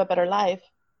to have a better life.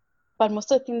 But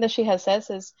most of the things that she has said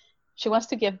is she wants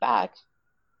to give back.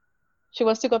 She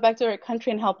wants to go back to her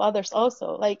country and help others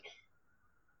also. Like,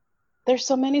 there's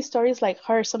so many stories like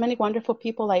her, so many wonderful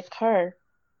people like her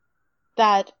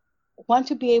that want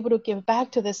to be able to give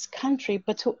back to this country,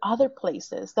 but to other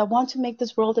places, that want to make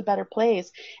this world a better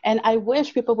place. And I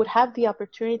wish people would have the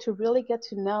opportunity to really get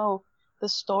to know the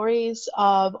stories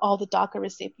of all the DACA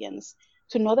recipients,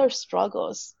 to know their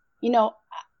struggles.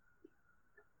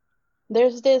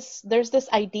 There's this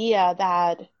idea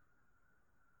that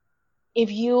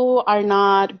if you are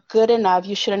not good enough,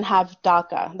 you shouldn't have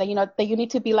DACA. That, you know, that you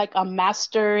need to be like a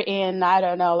master in, I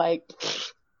don't know, like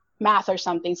math or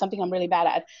something I'm really bad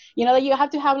at. You know, that you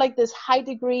have to have like this high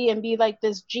degree and be like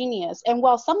this genius. And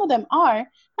while some of them are,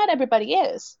 not everybody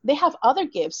is. They have other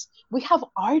gifts. We have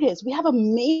artists. We have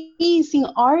amazing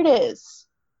artists.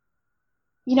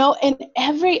 You know, and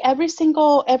every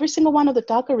single one of the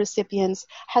DACA recipients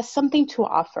has something to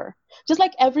offer. Just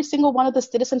like every single one of the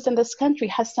citizens in this country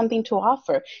has something to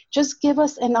offer. Just give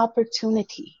us an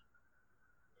opportunity.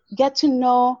 Get to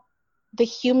know the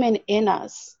human in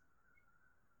us.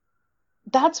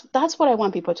 That's what I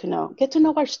want people to know. Get to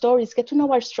know our stories, get to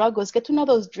know our struggles, get to know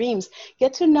those dreams,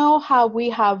 get to know how we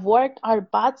have worked our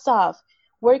butts off,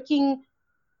 working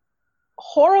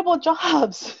horrible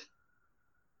jobs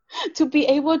to be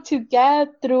able to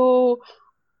get through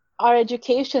our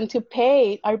education, to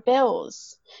pay our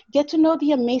bills. Get to know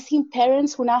the amazing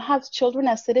parents who now have children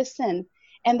as citizens,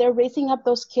 and they're raising up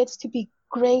those kids to be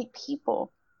great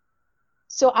people.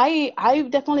 So I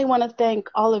definitely want to thank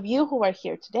all of you who are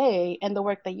here today and the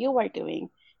work that you are doing,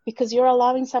 because you're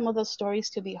allowing some of those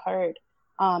stories to be heard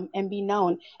and be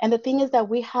known. And the thing is that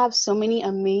we have so many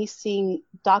amazing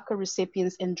DACA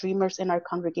recipients and dreamers in our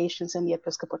congregations in the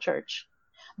Episcopal Church.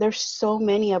 There's so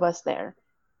many of us there.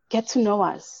 Get to know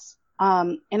us.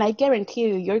 And I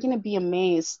guarantee you're going to be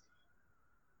amazed.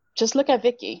 Just look at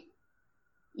Vicky.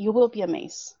 You will be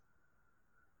amazed.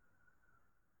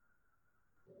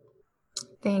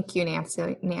 Thank you,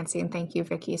 Nancy, and thank you,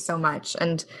 Vicky, so much.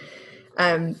 And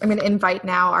I'm going to invite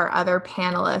now our other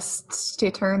panelists to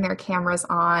turn their cameras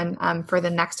on for the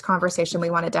next conversation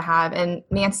we wanted to have. And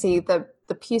Nancy, the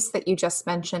piece that you just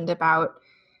mentioned about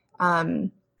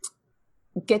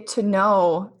get to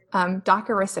know DACA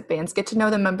recipients, get to know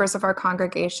the members of our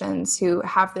congregations who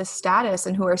have this status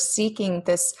and who are seeking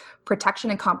this protection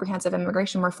and comprehensive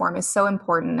immigration reform is so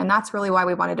important. And that's really why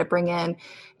we wanted to bring in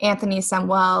Anthony,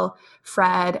 Samuel,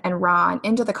 Fred, and Ron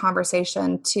into the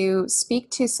conversation to speak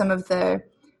to some of the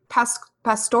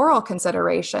pastoral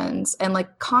considerations and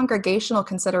like congregational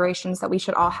considerations that we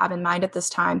should all have in mind at this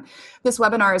time. This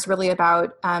webinar is really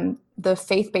about the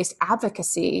faith-based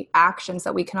advocacy actions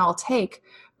that we can all take,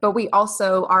 but we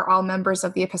also are all members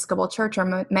of the Episcopal Church,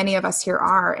 or many of us here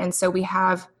are. And so we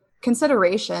have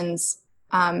considerations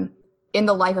in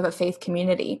the life of a faith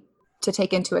community to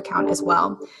take into account as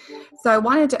well. So I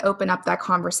wanted to open up that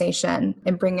conversation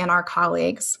and bring in our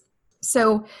colleagues.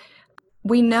 So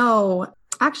we know,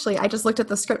 actually, I just looked at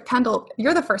the script. Kendall,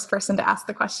 you're the first person to ask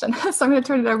the question. So I'm going to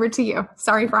turn it over to you.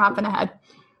 Sorry for hopping ahead.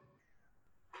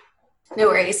 No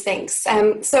worries, thanks.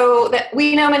 So that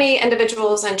we know many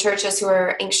individuals and churches who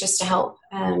are anxious to help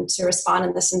to respond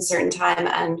in this uncertain time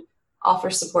and offer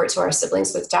support to our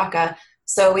siblings with DACA.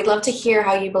 So we'd love to hear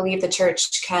how you believe the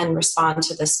church can respond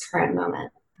to this current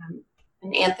moment.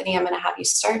 And Anthony, I'm going to have you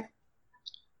start.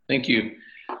 Thank you,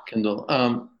 Kendall.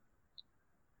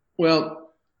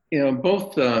 Well,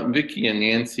 both Vicky and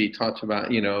Nancy talked about,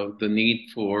 the need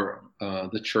for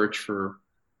the church for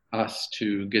us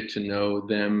to get to know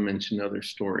them and to know their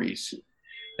stories.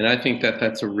 And I think that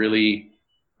that's a really,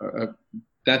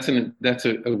 that's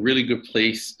a really good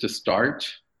place to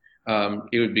start.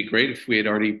 It would be great if we had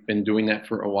already been doing that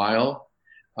for a while.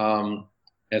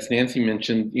 As Nancy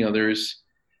mentioned, there's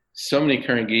so many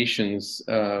congregations,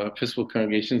 Episcopal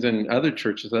congregations and other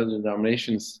churches, other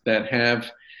denominations that have,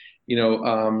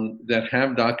 that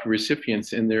have DACA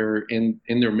recipients in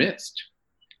their midst.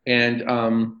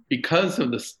 And because of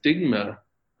the stigma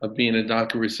of being a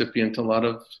DACA recipient, a lot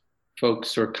of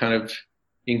folks are kind of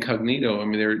incognito. I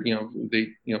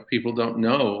mean, people don't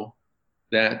know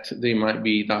that they might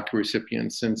be DACA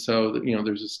recipients, and so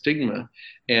there's a stigma.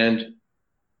 And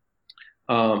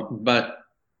but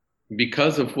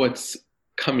because of what's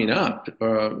coming up,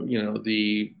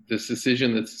 this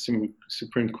decision that the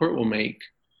Supreme Court will make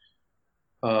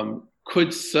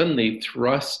could suddenly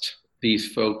thrust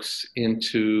these folks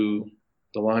into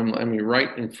the limelight. I mean,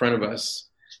 right in front of us,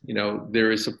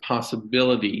 there is a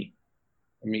possibility.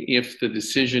 I mean, if the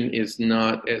decision is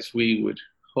not as we would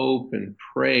hope and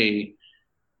pray,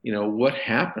 what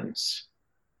happens?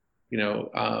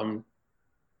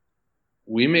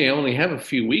 We may only have a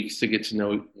few weeks to get to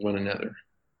know one another.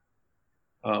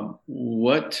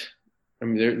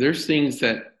 There's things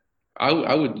that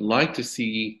I would like to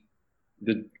see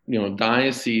the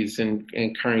dioceses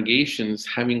and congregations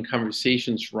having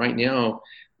conversations right now,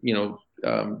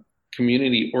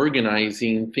 community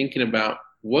organizing, thinking about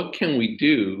what can we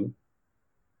do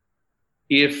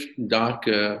if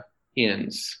DACA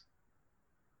ends?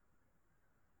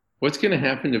 What's going to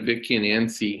happen to Vicky and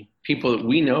Nancy, people that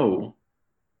we know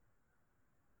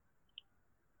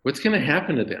What's going to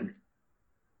happen to them?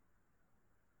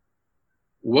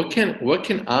 What can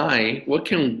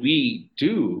we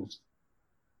do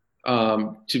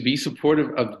to be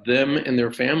supportive of them and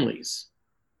their families?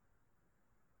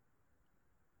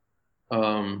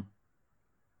 One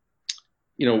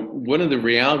of the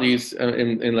realities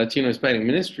in Latino Hispanic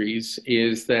ministries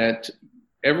is that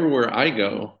everywhere I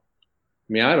go,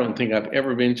 I don't think I've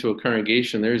ever been to a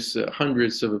congregation. There's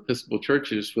hundreds of Episcopal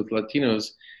churches with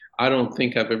Latinos. I don't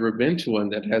think I've ever been to one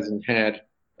that hasn't had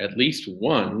at least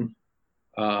one,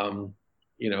 well,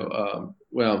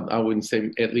 I wouldn't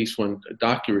say at least one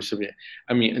DACA recipient.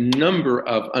 I mean, a number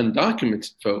of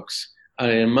undocumented folks,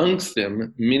 amongst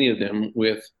them, many of them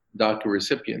with DACA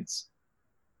recipients.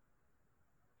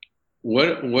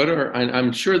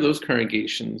 I'm sure those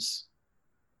congregations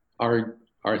are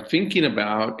thinking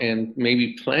about and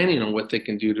maybe planning on what they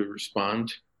can do to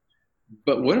respond.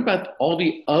 But what about all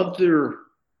the other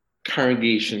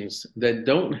congregations that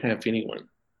don't have anyone?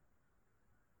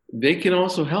 They can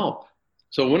also help.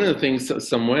 So one of the things that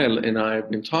Samuel and I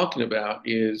have been talking about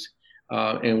is,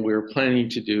 and we're planning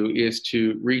to do, is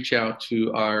to reach out to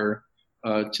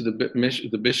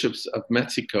the bishops of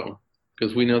Mexico,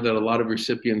 because we know that a lot of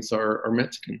recipients are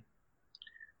Mexican,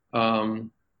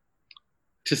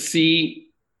 to see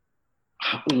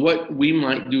what we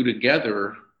might do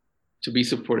together to be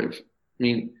supportive. I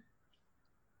mean,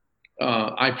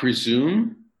 I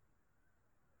presume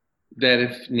that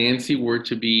if Nancy were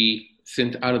to be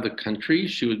sent out of the country,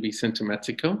 she would be sent to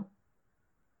Mexico.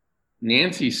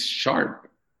 Nancy's sharp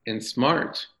and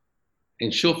smart,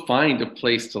 and she'll find a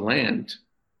place to land.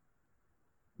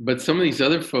 But some of these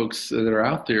other folks that are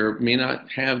out there may not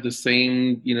have the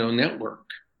same, network.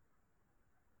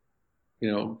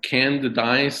 Can the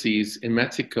diocese in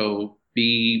Mexico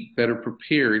be better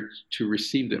prepared to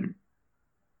receive them,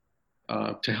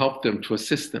 to help them, to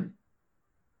assist them?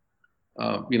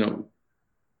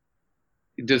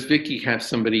 Does Vicky have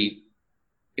somebody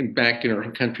back in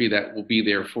her country that will be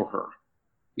there for her,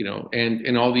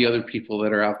 and all the other people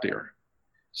that are out there?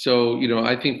 So,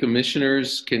 I think the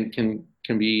missioners can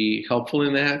be helpful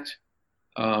in that.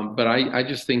 But I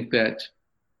just think that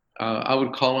I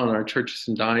would call on our churches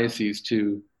and dioceses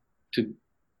to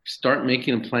start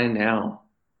making a plan now.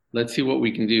 Let's see what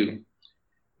we can do.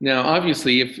 Now,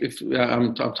 obviously, if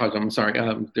I'm sorry,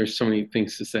 there's so many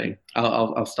things to say.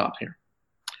 I'll stop here.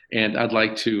 And I'd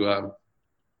like to,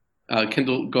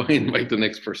 Kendall, go ahead and invite the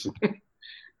next person.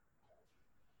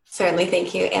 Certainly,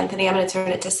 thank you, Anthony. I'm going to turn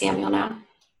it to Samuel now.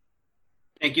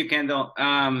 Thank you, Kendall.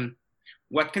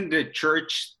 What can the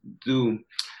church do?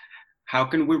 How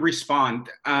can we respond?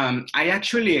 I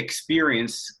actually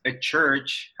experienced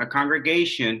a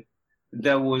congregation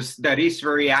that is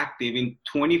very active. In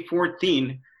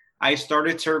 2014, I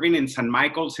started serving in St.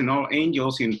 Michael's and All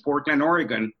Angels in Portland,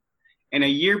 Oregon. And a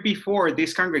year before,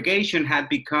 this congregation had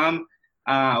become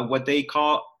what they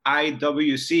call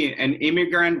IWC, an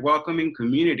immigrant welcoming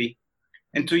community.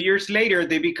 And 2 years later,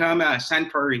 they become a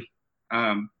sanctuary.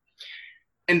 And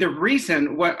the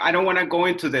reason, I don't want to go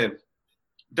into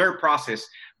their process,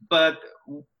 but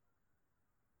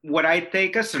what I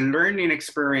take as a learning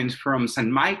experience from St.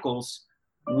 Michael's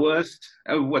was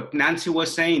what Nancy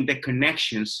was saying, the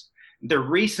connections. The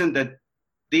reason that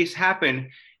this happened,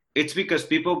 it's because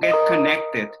people get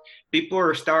connected. People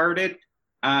are started,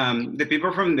 the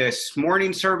people from this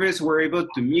morning service were able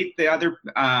to meet the other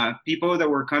people that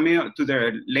were coming to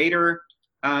the later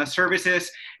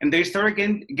services, and they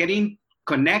started getting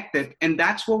connected. And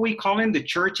that's what we call in the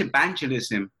church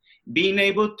evangelism, being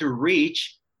able to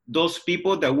reach those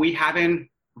people that we haven't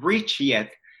reached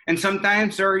yet. And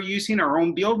sometimes they're using our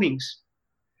own buildings,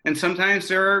 and sometimes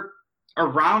they're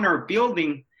around our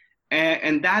building.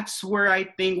 And that's where I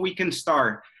think we can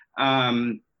start.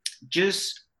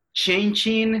 Just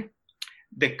changing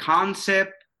the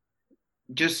concept,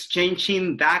 just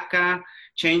changing DACA,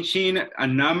 changing a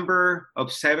number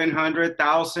of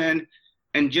 700,000,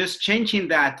 and just changing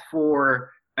that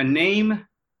for a name,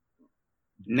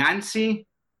 Nancy,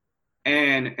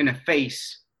 and a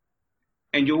face.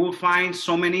 And you will find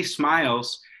so many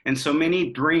smiles and so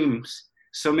many dreams,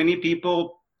 so many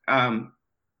people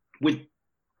with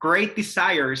great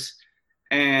desires.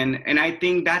 And I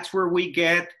think that's where we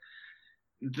get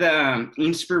the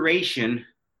inspiration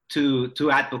to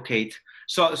advocate.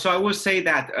 So I would say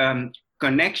that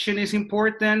connection is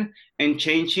important, and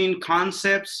changing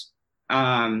concepts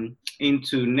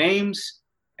into names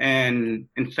and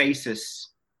faces.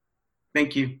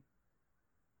 Thank you.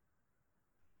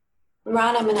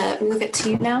 Ron, I'm going to move it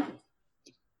to you now.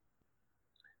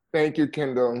 Thank you,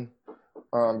 Kendall,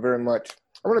 very much.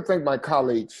 I want to thank my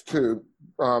colleagues too.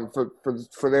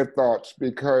 for their thoughts,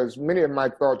 because many of my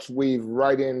thoughts weave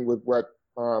right in with what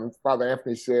Father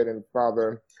Anthony said and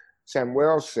Father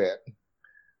Samuel said.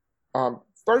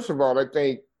 First of all, I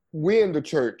think we in the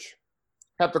church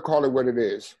have to call it what it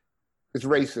is. It's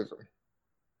racism.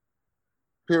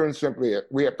 Pure and simply it.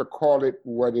 We have to call it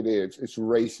what it is. It's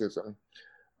racism.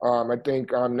 I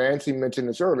think Nancy mentioned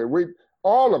this earlier.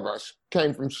 All of us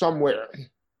came from somewhere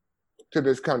to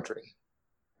this country.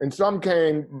 And some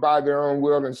came by their own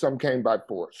will and some came by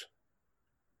force.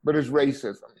 But it's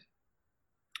racism.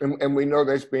 And we know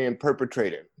that's being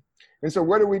perpetrated. And so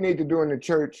what do we need to do in the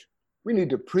church? We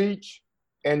need to preach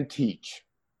and teach.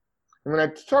 And when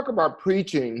I talk about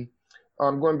preaching,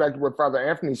 going back to what Father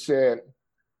Anthony said,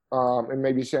 and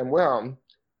maybe Samuel,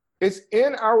 it's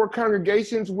in our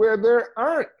congregations where there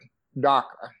aren't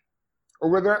DACA or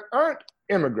where there aren't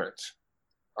immigrants.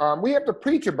 We have to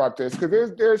preach about this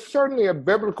because there's certainly a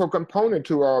biblical component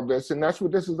to all this, and that's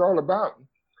what this is all about.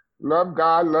 Love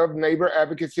God, love neighbor,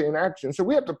 advocacy, and action. So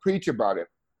we have to preach about it.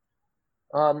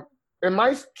 In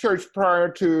my church prior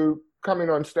to coming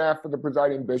on staff for the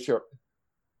presiding bishop,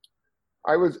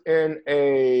 I was in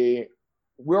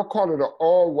we'll call it an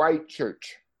all-white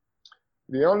church.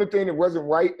 The only thing that wasn't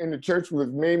white in the church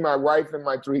was me, my wife, and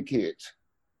my 3 kids.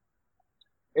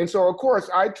 And so, of course,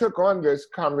 I took on this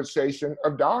conversation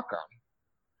of DACA.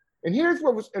 And here's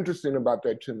what was interesting about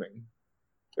that to me.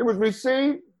 It was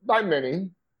received by many,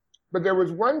 but there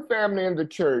was one family in the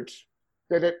church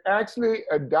that had actually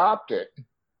adopted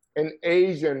an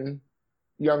Asian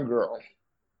young girl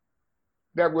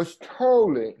that was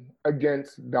totally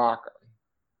against DACA.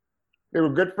 They were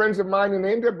good friends of mine and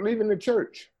they ended up leaving the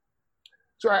church.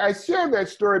 So I share that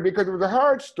story because it was a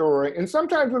hard story, and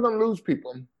sometimes we're going to lose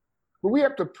people. But we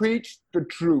have to preach the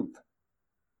truth.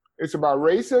 It's about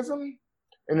racism,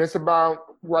 and it's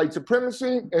about white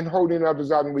supremacy and holding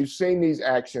others out. And we've seen these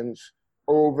actions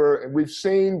and we've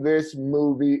seen this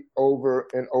movie over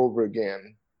and over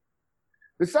again.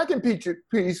 The second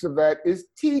piece of that is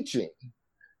teaching,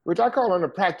 which I call on a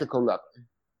practical level.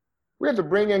 We have to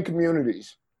bring in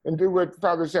communities and do what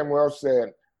Father Samuel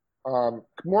said,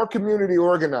 more community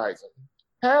organizing.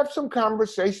 Have some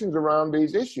conversations around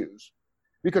these issues.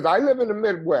 Because I live in the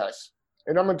Midwest,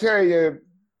 and I'm going to tell you,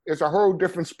 it's a whole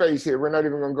different space here. We're not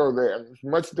even going to go there. It's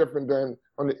much different than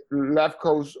on the left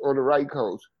coast or the right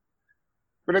coast.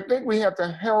 But I think we have to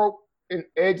help and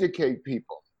educate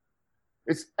people.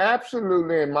 It's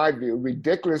absolutely, in my view,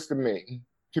 ridiculous to me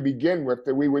to begin with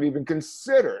that we would even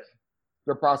consider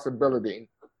the possibility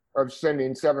of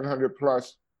sending 700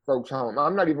 plus folks home.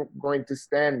 I'm not even going to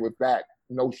stand with that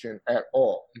notion at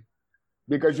all.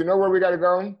 Because you know where we got to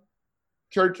go?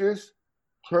 Churches,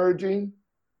 clergy,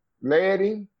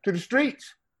 laity, to the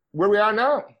streets, where we are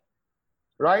now,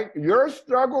 right? Your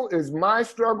struggle is my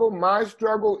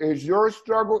struggle is your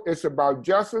struggle. It's about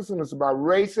justice and it's about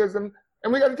racism,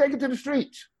 and we got to take it to the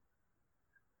streets.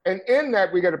 And in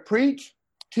that, we got to preach,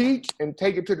 teach, and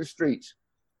take it to the streets.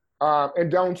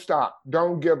 And don't stop,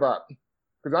 don't give up.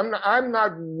 Because I'm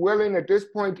not willing at this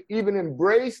point to even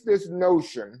embrace this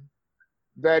notion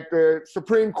that the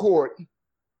Supreme Court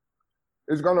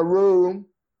is going to rule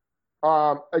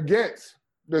against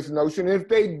this notion. If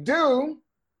they do,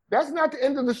 that's not the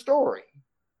end of the story.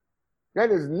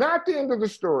 That is not the end of the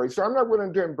story. So I'm not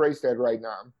willing to embrace that right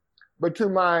now. But to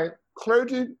my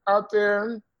clergy out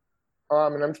there,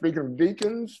 and I'm speaking of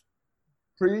deacons,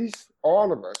 priests,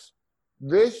 all of us,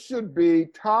 this should be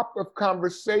top of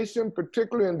conversation,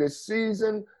 particularly in this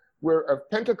season of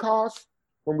Pentecost,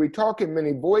 when we talk in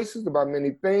many voices about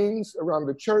many things around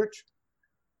the church.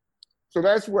 So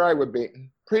that's where I would be.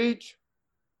 Preach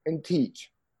and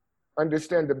teach.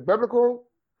 Understand the biblical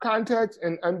context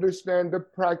and understand the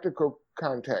practical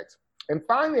context. And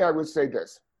finally, I would say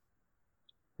this.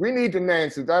 We need the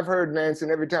Nancys. I've heard Nancy,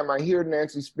 and every time I hear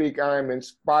Nancy speak, I am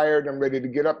inspired. I'm ready to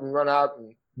get up and run out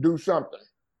and do something.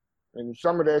 And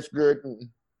some of that's good, and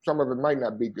some of it might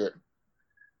not be good.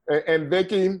 And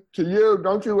Vicki, to you,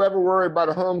 don't you ever worry about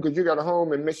a home, because you got a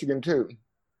home in Michigan too.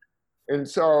 And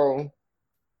so,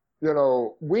 you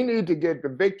know, we need to get the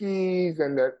Vickies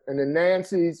and the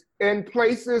Nancys in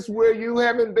places where you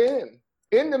haven't been,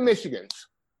 in the Michigans.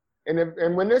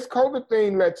 And when this COVID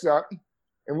thing lets up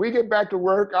and we get back to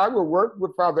work, I will work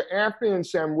with Father Anthony and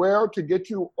Samuel to get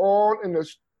you all in the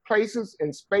places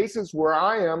and spaces where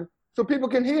I am so people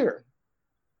can hear,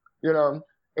 you know.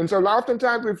 And so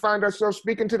oftentimes we find ourselves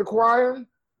speaking to the choir.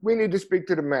 We need to speak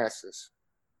to the masses.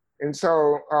 And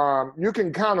so you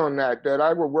can count on that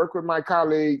I will work with my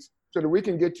colleagues so that we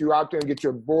can get you out there and get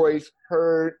your voice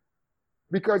heard.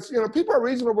 Because, you know, people are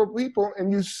reasonable people,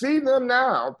 and you see them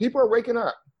now. People are waking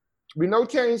up. We know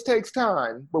change takes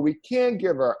time, but we can't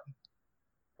give up,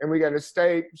 and we got to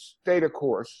stay the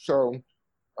course. So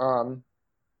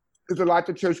there's a lot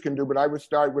the church can do, but I would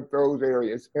start with those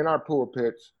areas in our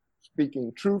pulpits,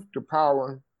 speaking truth to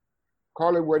power,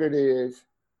 call it what it is,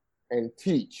 and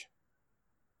teach.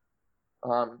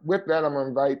 With that, I'm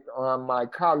going to invite my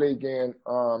colleague in,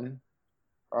 the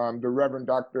Reverend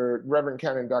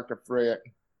Canon Dr. Fred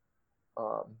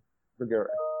Vergara.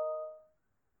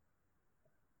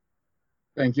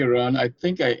 Thank you, Ron. I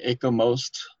think I echo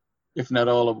most, if not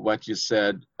all, of what you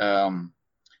said.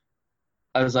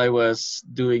 As I was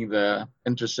doing the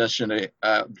intercession,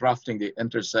 drafting the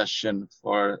intercession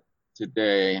for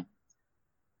today,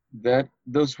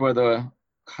 those were the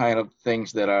kind of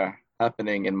things that are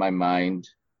happening in my mind.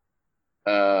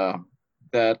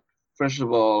 That first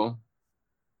of all,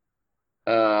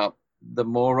 the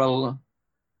moral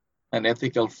and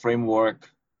ethical framework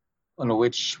on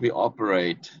which we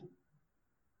operate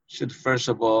should first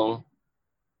of all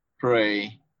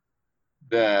pray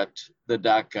that the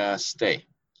DACA stay.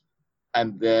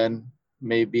 And then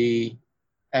maybe,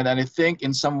 and I think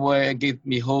in some way it gave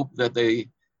me hope that the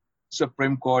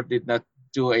Supreme Court did not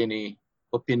do any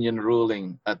opinion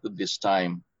ruling at this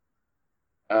time.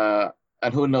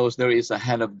 And who knows, there is a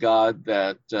hand of God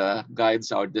that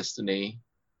guides our destiny.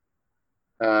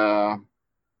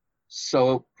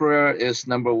 So prayer is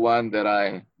number one that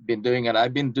I've been doing, and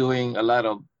I've been doing a lot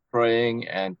of praying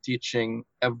and teaching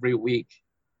every week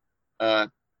via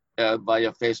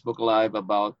Facebook Live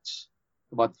about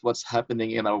what's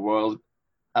happening in our world.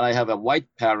 And I have a white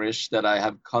parish that I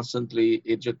have constantly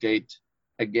educate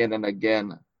again and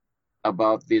again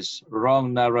about these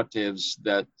wrong narratives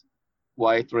that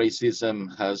white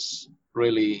racism has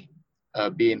really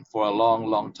been for a long,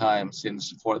 long time,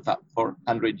 since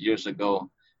 400 years ago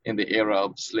in the era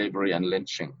of slavery and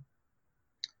lynching.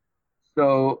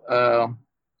 So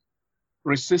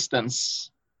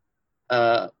resistance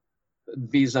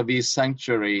vis-a-vis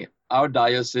sanctuary. Our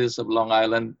diocese of Long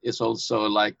Island is also,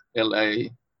 like LA,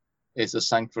 is a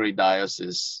sanctuary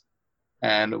diocese.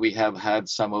 And we have had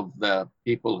some of the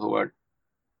people who are,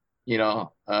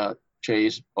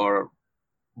 chased or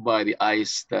by the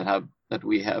ICE that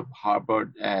we have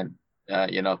harbored and,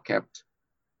 kept.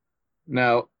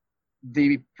 Now,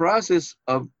 the process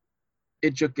of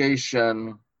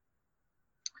education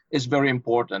is very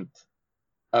important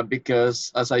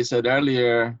because, as I said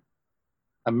earlier,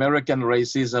 American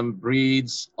racism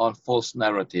breeds on false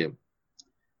narrative.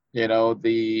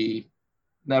 The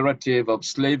narrative of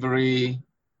slavery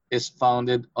is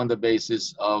founded on the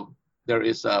basis of there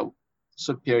is a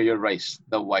superior race,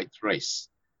 the white race,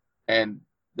 and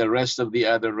the rest of the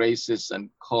other races and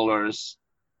colors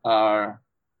are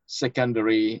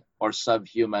secondary or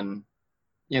subhuman.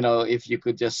 If you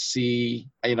could just see,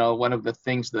 one of the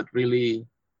things that really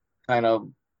kind of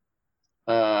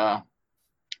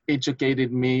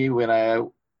educated me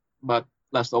but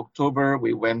last October,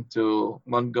 we went to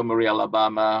Montgomery,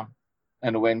 Alabama,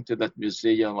 and went to that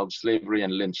Museum of Slavery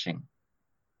and Lynching.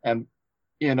 And,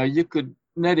 you could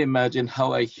not imagine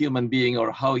how a human being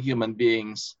or how human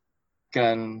beings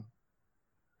can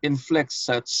inflict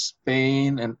such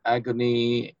pain and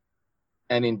agony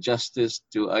and injustice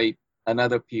to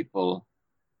another people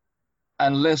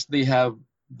unless they have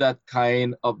that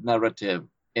kind of narrative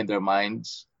in their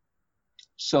minds.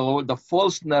 So the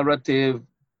false narrative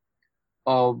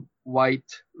of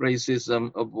white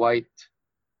racism, of white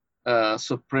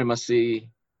supremacy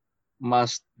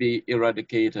must be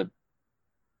eradicated.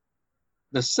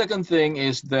 The second thing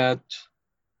is that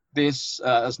this,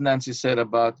 as Nancy said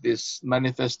about this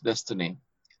manifest destiny,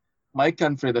 my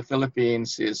country, the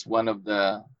Philippines, is one of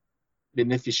the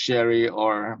beneficiary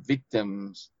or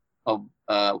victims of,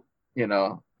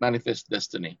 manifest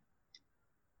destiny.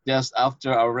 Just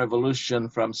after our revolution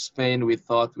from Spain, we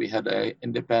thought we had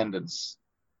independence,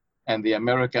 and the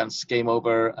Americans came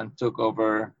over and took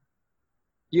over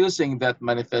using that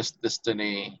manifest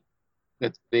destiny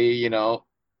that they,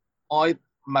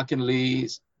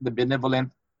 McKinley's, the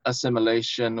benevolent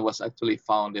assimilation was actually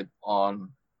founded on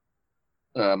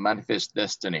manifest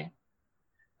destiny.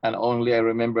 And I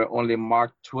remember only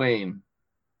Mark Twain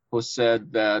who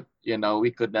said that,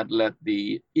 we could not let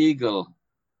the eagle,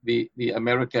 the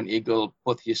American eagle,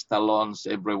 put his talons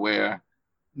everywhere,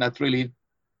 not really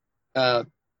to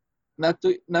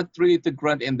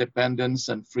grant independence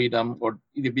and freedom or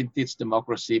even teach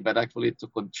democracy, but actually to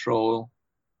control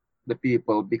the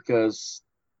people, because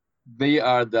they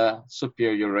are the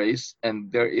superior race,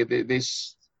 and it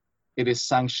is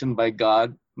sanctioned by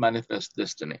God, manifest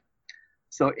destiny.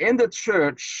 So in the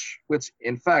church, which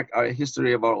in fact our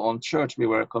history of our own church, we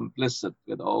were complicit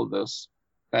with all those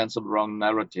kinds of wrong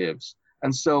narratives.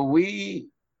 And so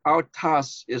our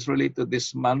task is really to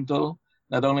dismantle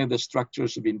not only the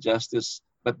structures of injustice,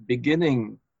 but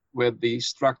beginning with the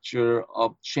structure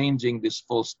of changing this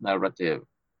false narrative.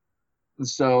 And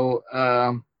so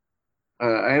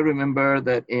I remember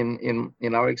that in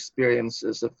our experience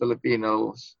as a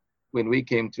Filipinos, when we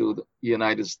came to the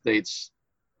United States,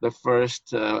 the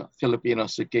first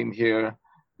Filipinos who came here,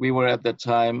 we were at the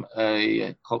time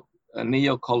a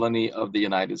neo-colony of the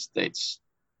United States.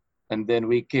 And then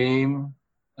we came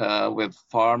with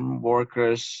farm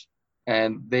workers,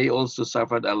 and they also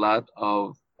suffered a lot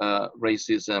of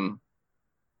racism.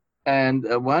 And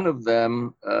one of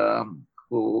them,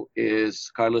 who is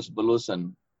Carlos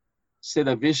Bulusan, said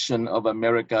a vision of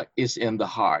America is in the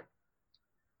heart.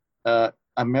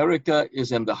 America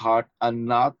is in the heart and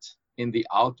not in the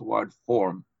outward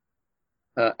form.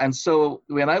 And so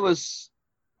when I was,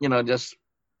 just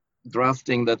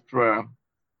drafting that prayer,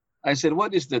 I said,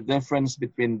 what is the difference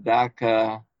between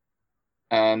DACA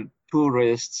and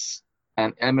tourists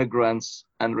and immigrants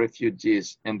and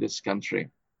refugees in this country?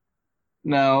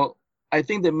 Now, I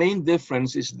think the main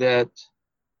difference is that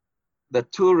the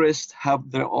tourists have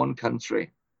their own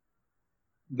country.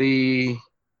 The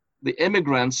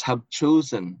immigrants have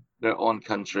chosen their own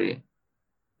country.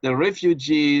 The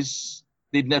refugees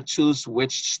did not choose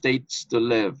which states to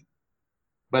live,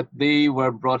 but they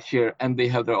were brought here and they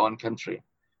have their own country.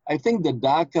 I think the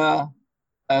DACA,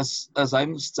 as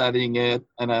I'm studying it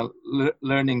and I'm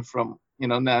learning from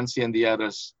Nancy and the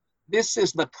others, this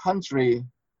is the country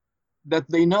that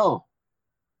they know.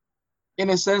 In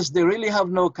a sense, they really have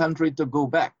no country to go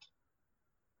back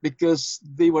because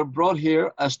they were brought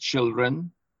here as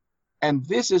children, and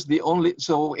this is the only.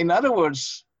 So, in other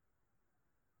words,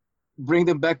 bring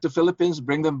them back to Philippines,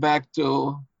 bring them back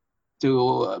to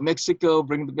Mexico,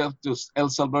 bring them back to El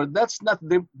Salvador. That's not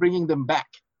bringing them back.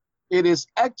 It is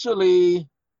actually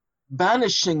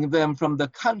banishing them from the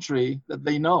country that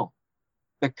they know,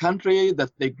 the country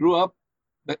that they grew up.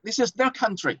 But this is their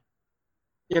country.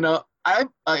 I'm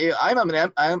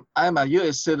a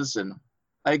U.S. citizen.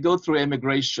 I go through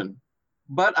immigration,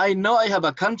 but I know I have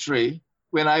a country.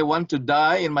 When I want to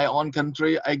die in my own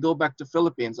country, I go back to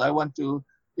Philippines. I want to,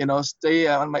 stay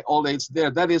on my old age there.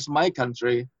 That is my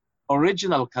country,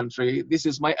 original country. This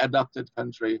is my adopted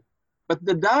country. But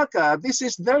the DACA, this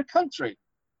is their country.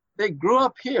 They grew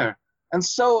up here. And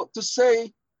so to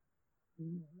say,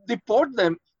 deport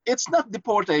them, it's not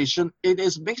deportation. It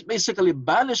is basically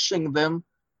banishing them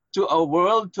to a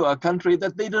world, to a country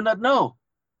that they do not know,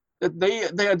 that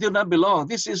they do not belong.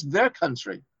 This is their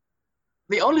country.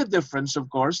 The only difference, of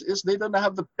course, is they don't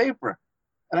have the paper.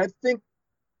 And I think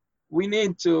we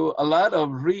need a lot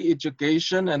of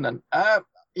re-education and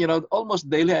almost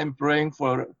daily I'm praying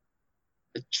for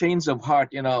a change of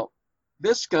heart.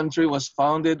 This country was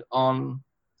founded on,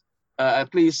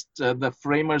 at least the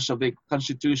framers of the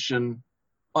Constitution,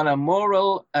 on a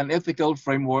moral and ethical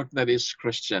framework that is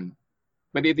Christian.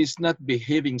 But it is not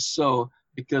behaving so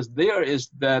because there is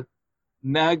that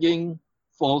nagging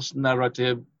false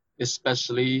narrative,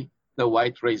 especially the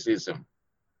white racism.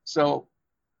 So,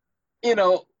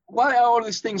 why all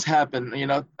these things happen?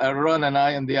 Ron and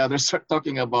I and the others are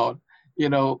talking about,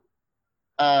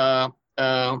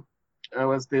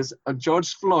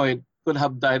 George Floyd could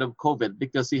have died of COVID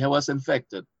because he was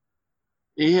infected.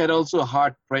 He had also a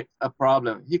heart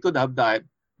problem. He could have died.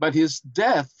 But his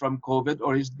death from COVID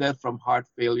or his death from heart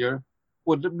failure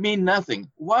would mean nothing.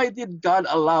 Why did God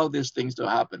allow these things to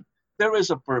happen? There is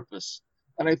a purpose.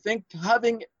 And I think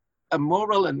having a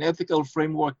moral and ethical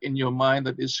framework in your mind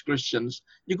that is Christians,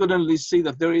 you could only see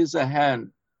that there is a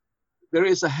hand. There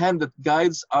is a hand that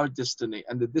guides our destiny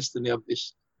and the destiny of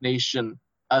this nation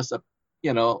as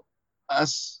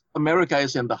as America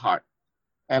is in the heart.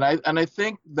 And I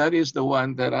think that is the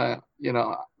one that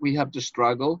we have to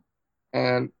struggle.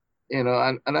 And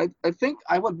I think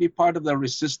I would be part of the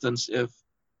resistance if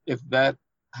that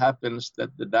happens,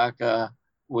 that the DACA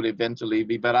would eventually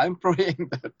be. But I'm praying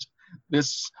that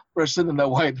this person in the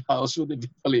White House would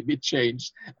eventually be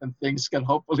changed, and things can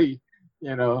hopefully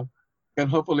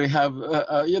have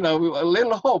a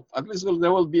little hope. At least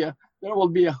there will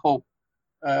be a hope.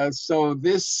 So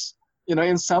this,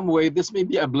 in some way, this may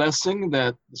be a blessing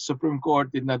that the Supreme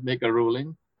Court did not make a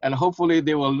ruling, and hopefully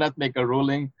they will not make a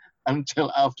ruling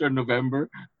until after November,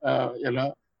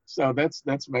 So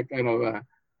that's my kind of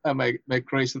my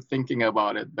crazy thinking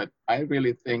about it. But I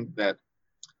really think that,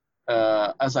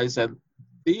 as I said,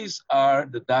 the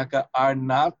DACA are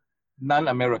not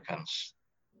non-Americans.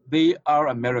 They are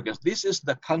Americans. This is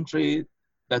the country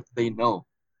that they know.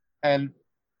 And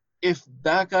if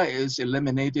DACA is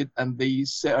eliminated and they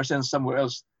are sent somewhere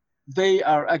else, they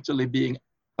are actually being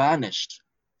banished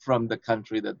from the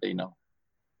country that they know.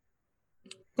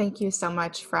 Thank you so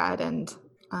much, Fred, and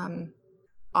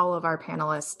all of our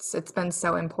panelists. It's been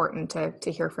so important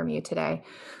to hear from you today.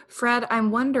 Fred,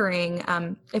 I'm wondering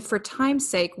if for time's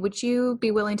sake, would you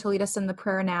be willing to lead us in the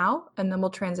prayer now? And then we'll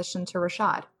transition to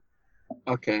Rashad.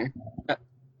 Okay.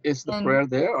 Is the prayer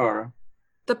there or?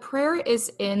 The prayer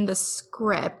is in the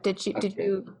script. Did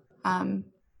you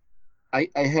I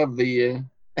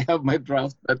have my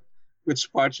draft, but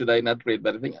which part should I not read?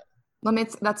 But I think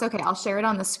that's okay. I'll share it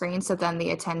on the screen so then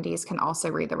the attendees can also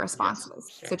read the responses.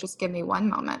 Yes, sure. So just give me one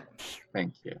moment.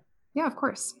 Thank you. Yeah, of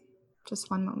course.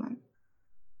 Just one moment.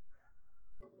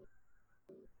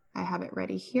 I have it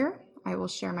ready here. I will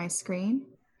share my screen.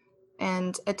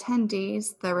 And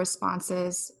attendees, the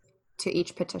responses to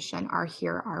each petition are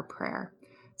Hear Our Prayer.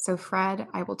 So Fred,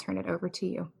 I will turn it over to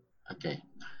you. Okay.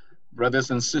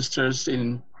 Brothers and sisters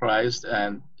in Christ,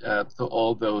 and to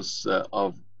all those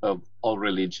of all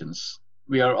religions.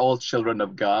 We are all children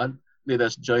of God. Let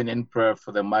us join in prayer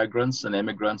for the migrants and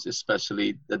immigrants,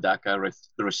 especially the DACA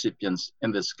recipients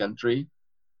in this country.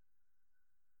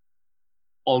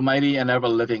 Almighty and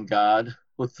ever-living God,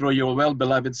 who through your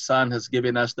well-beloved Son has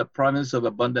given us the promise of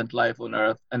abundant life on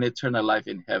earth and eternal life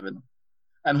in heaven,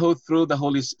 and who through the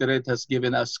Holy Spirit has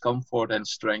given us comfort and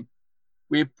strength,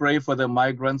 we pray for the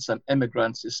migrants and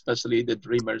immigrants, especially the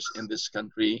dreamers in this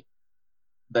country,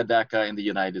 the DACA in the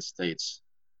United States.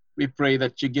 We pray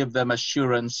that you give them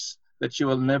assurance that you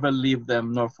will never leave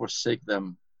them nor forsake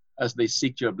them as they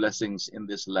seek your blessings in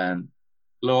this land.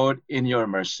 Lord, in your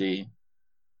mercy,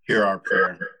 hear our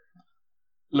prayer.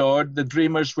 Lord, the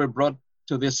dreamers were brought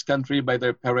to this country by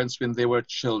their parents when they were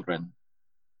children.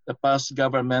 The past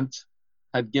government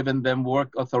had given them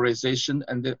work authorization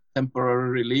and temporary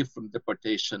relief from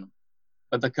deportation,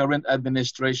 but the current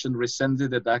administration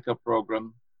rescinded the DACA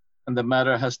program, and the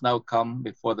matter has now come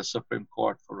before the Supreme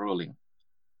Court for ruling.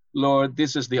 Lord,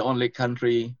 this is the only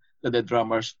country that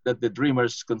the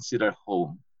dreamers consider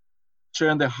home.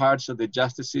 Turn the hearts of the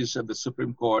justices of the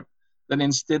Supreme Court, that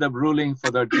instead of ruling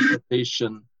for their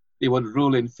deportation, they would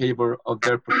rule in favor of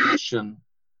their protection.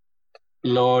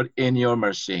 Lord, in your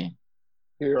mercy,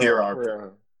 hear our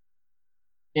prayer.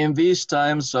 In these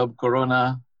times of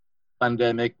corona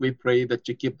pandemic, we pray that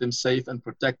you keep them safe and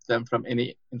protect them from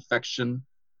any infection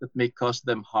that may cause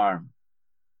them harm.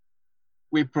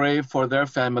 We pray for their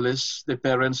families, the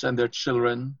parents and their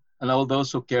children, and all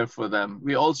those who care for them.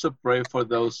 We also pray for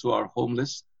those who are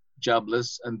homeless,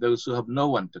 jobless, and those who have no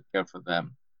one to care for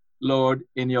them. Lord,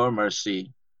 in your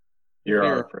mercy, hear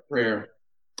our prayer.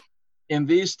 In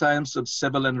these times of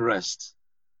civil unrest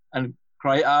and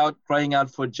crying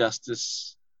out for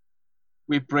justice,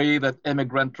 we pray that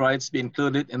immigrant rights be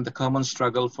included in the common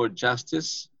struggle for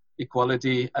justice,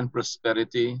 equality, and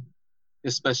prosperity,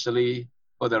 especially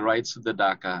for the rights of the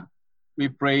DACA. We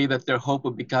pray that their hope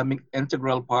of becoming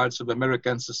integral parts of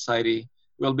American society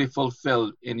will be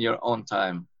fulfilled in your own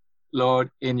time. Lord,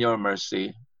 in your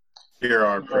mercy, hear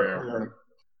our prayer.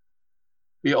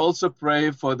 We also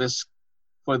pray for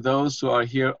those who are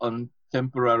here on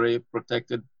temporary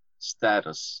protected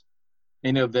status.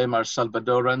 Many of them are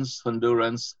Salvadorans,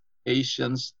 Hondurans,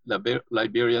 Haitians,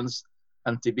 Liberians,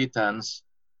 and Tibetans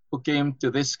who came to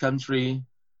this country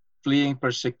fleeing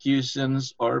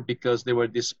persecutions or because they were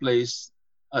displaced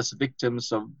as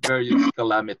victims of various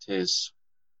calamities.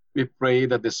 We pray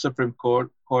that the Supreme Court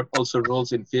also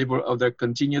rules in favor of their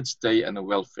continued stay and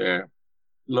welfare.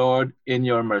 Lord, in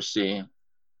your mercy,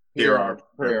 hear our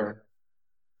prayer.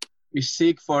 We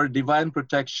seek for divine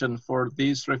protection for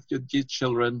these refugee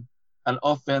children and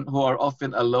who are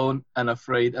often alone and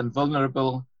afraid and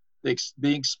vulnerable,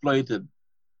 being exploited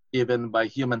even by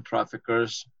human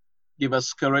traffickers. Give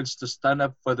us courage to stand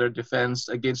up for their defense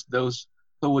against those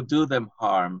who would do them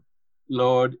harm.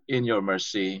 Lord, in your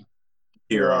mercy,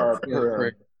 hear our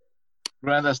prayer.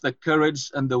 Grant us the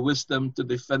courage and the wisdom to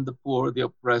defend the poor, the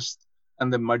oppressed,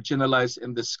 and the marginalized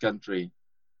in this country.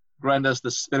 Grant us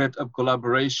the spirit of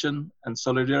collaboration and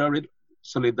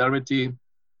solidarity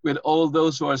with all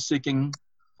those who are seeking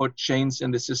for change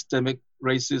in the systemic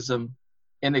racism,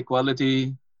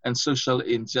 inequality, and social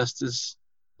injustice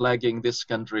plaguing this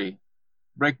country.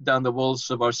 Break down the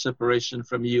walls of our separation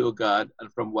from you, O God,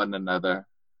 and from one another.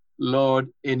 Lord,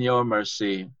 in your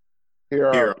mercy, hear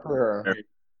our prayer.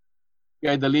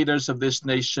 Guide the leaders of this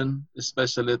nation,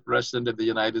 especially the President of the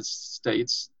United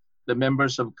States, the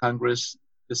members of Congress,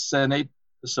 the Senate,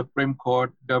 the Supreme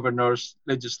Court, governors,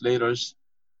 legislators,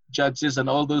 judges, and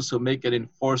all those who make and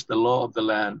enforce the law of the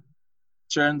land.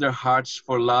 Turn their hearts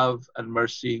for love and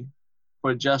mercy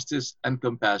for justice and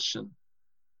compassion.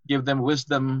 Give them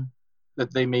wisdom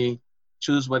that they may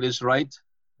choose what is right,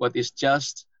 what is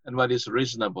just, and what is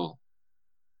reasonable.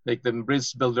 Make them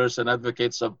bridge builders and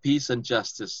advocates of peace and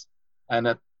justice, and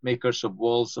not makers of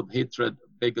walls of hatred,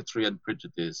 bigotry, and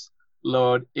prejudice.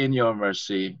 Lord, in your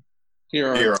mercy, hear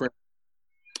our prayer.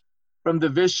 From the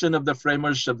vision of the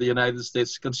framers of the United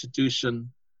States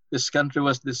Constitution, this country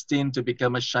was destined to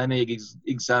become a shining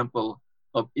example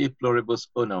of e pluribus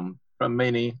unum, from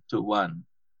many to one.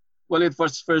 While it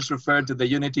was first referred to the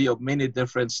unity of many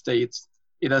different states,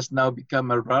 it has now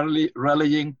become a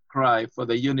rallying cry for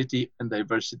the unity and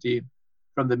diversity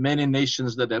from the many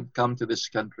nations that have come to this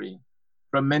country.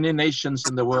 From many nations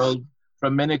in the world,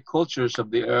 from many cultures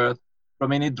of the earth,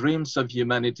 from many dreams of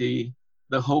humanity,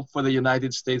 the hope for the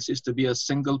United States is to be a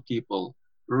single people,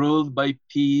 ruled by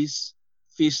peace,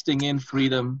 feasting in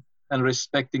freedom, and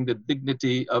respecting the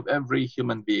dignity of every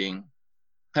human being.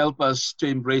 Help us to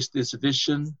embrace this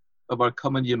vision of our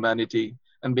common humanity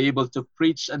and be able to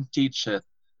preach and teach it,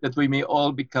 that we may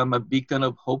all become a beacon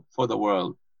of hope for the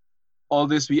world. All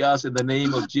this we ask in the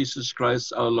name of Jesus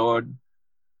Christ our Lord,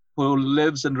 who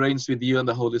lives and reigns with you and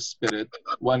the Holy Spirit,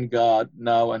 one God,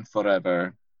 now and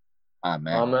forever.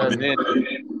 Amen. Amen.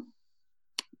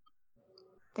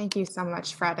 Thank you so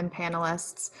much, Fred and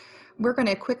panelists. We're going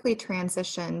to quickly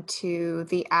transition to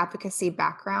the advocacy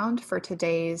background for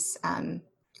today's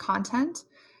content.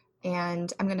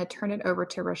 And I'm going to turn it over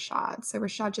to Rashad. So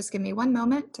Rashad, just give me one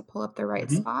moment to pull up the right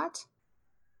spot.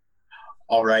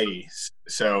 All righty.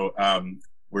 So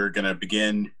we're going to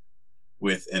begin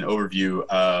with an overview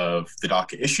of the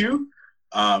DACA issue.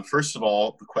 First of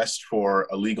all, the quest for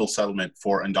a legal settlement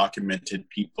for undocumented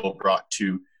people brought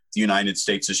to the United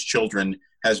States as children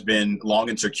has been long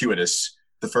and circuitous.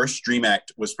 The first DREAM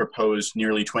Act was proposed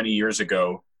nearly 20 years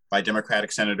ago by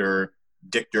Democratic Senator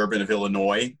Dick Durbin of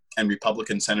Illinois and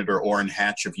Republican Senator Orrin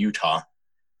Hatch of Utah.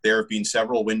 There have been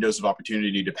several windows of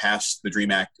opportunity to pass the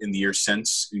DREAM Act in the years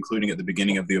since, including at the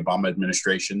beginning of the Obama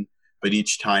administration, but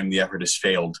each time the effort has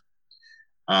failed.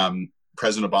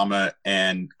 President Obama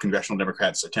and congressional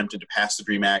Democrats attempted to pass the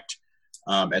DREAM Act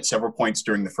at several points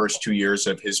during the first 2 years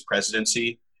of his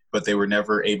presidency, but they were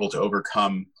never able to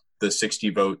overcome the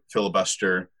 60-vote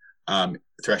filibuster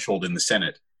threshold in the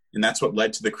Senate. And that's what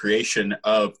led to the creation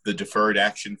of the Deferred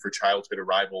Action for Childhood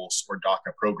Arrivals, or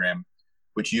DACA program,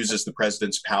 which uses the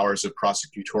president's powers of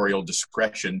prosecutorial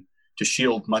discretion to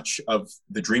shield much of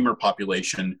the Dreamer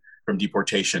population from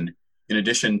deportation, in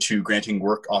addition to granting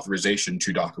work authorization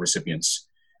to DACA recipients.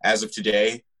 As of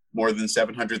today, more than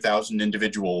 700,000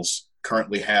 individuals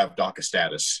currently have DACA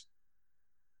status.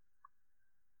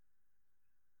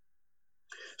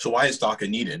 So why is DACA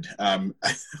needed? I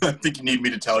think you need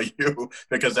me to tell you,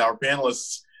 because our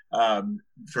panelists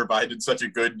provided such a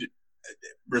good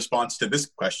response to this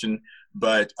question,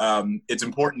 but it's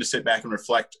important to sit back and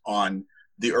reflect on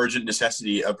the urgent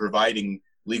necessity of providing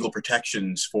legal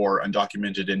protections for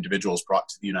undocumented individuals brought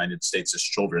to the United States as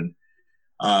children.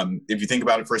 If you think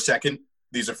about it for a second,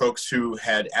 these are folks who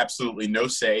had absolutely no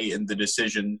say in the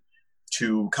decision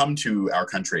to come to our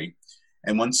country.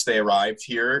 And once they arrived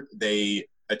here, they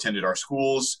attended our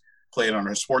schools, played on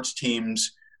our sports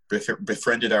teams,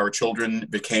 befriended our children,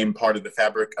 became part of the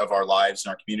fabric of our lives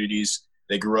and our communities.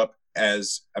 They grew up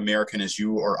as American as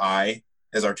you or I,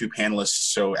 as our two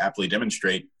panelists so aptly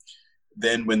demonstrate.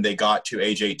 Then when they got to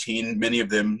age 18, many of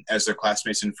them, as their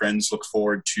classmates and friends, look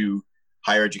forward to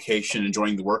higher education and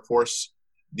joining the workforce.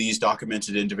 These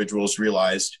documented individuals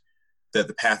realized that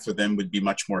the path for them would be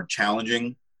much more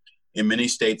challenging. In many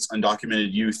states,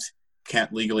 undocumented youth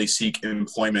can't legally seek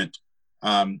employment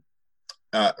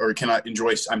or cannot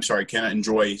enjoy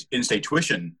in-state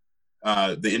tuition,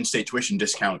 the in-state tuition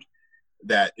discount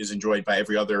that is enjoyed by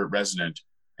every other resident.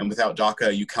 And without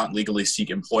DACA, you can't legally seek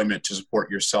employment to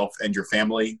support yourself and your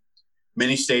family.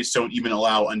 Many states don't even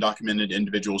allow undocumented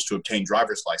individuals to obtain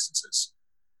driver's licenses.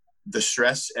 The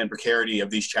stress and precarity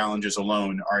of these challenges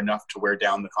alone are enough to wear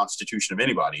down the constitution of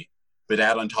anybody. But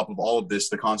add on top of all of this,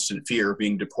 the constant fear of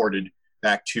being deported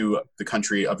back to the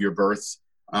country of your birth,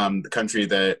 the country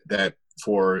that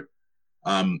for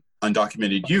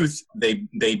undocumented youth,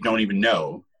 they don't even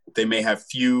know. They may have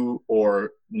few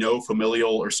or no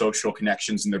familial or social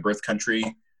connections in their birth country.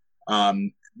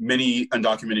 Many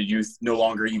undocumented youth no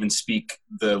longer even speak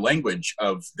the language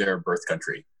of their birth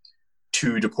country.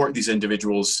 To deport these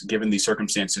individuals, given these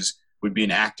circumstances, would be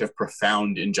an act of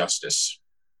profound injustice.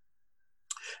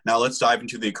 Now let's dive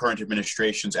into the current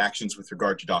administration's actions with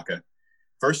regard to DACA.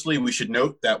 Firstly, we should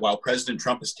note that while President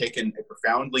Trump has taken a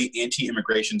profoundly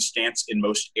anti-immigration stance in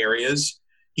most areas,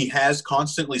 he has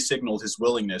constantly signaled his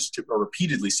willingness to, or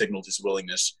repeatedly signaled his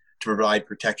willingness to provide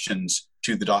protections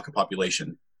to the DACA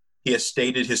population. He has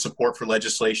stated his support for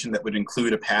legislation that would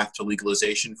include a path to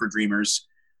legalization for Dreamers,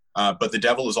 but the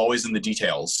devil is always in the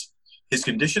details. His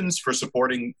conditions for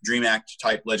supporting DREAM Act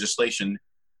type legislation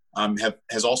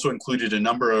has also included a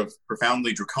number of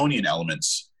profoundly draconian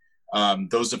elements.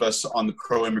 Those of us on the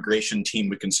pro-immigration team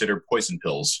would consider poison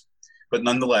pills. But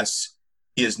nonetheless,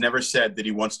 he has never said that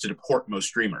he wants to deport most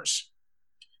Dreamers.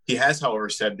 He has, however,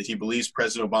 said that he believes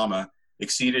President Obama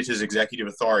exceeded his executive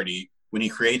authority when he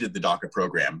created the DACA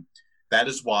program. That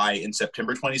is why in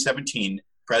September 2017,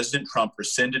 President Trump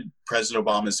rescinded President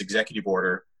Obama's executive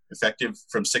order, effective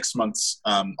from 6 months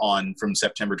on from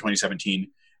September 2017,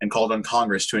 and called on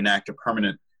Congress to enact a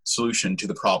permanent solution to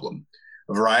the problem.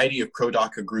 A variety of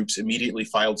pro-DACA groups immediately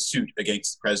filed suit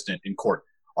against the president in court,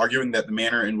 arguing that the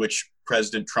manner in which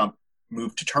President Trump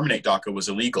moved to terminate DACA was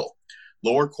illegal.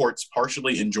 Lower courts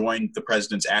partially enjoined the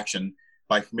president's action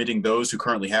by permitting those who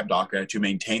currently have DACA to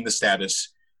maintain the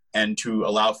status and to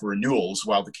allow for renewals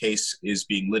while the case is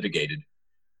being litigated.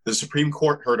 The Supreme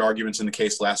Court heard arguments in the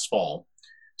case last fall.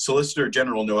 Solicitor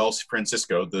General Noel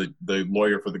Francisco, the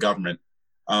lawyer for the government,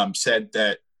 said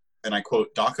that, and I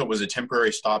quote, DACA was a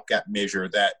temporary stopgap measure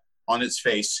that on its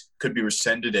face could be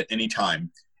rescinded at any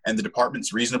time, and the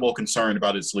department's reasonable concern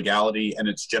about its legality and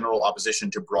its general opposition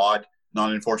to broad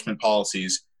non-enforcement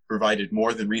policies provided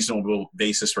more than reasonable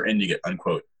basis for ending it,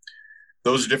 unquote.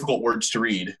 Those are difficult words to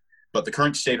read, but the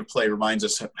current state of play reminds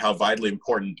us how vitally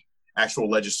important actual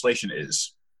legislation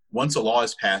is. Once a law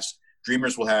is passed,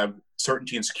 Dreamers will have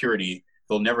certainty and security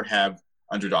they'll never have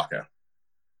under DACA.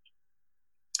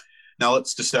 Now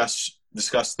let's discuss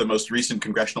the most recent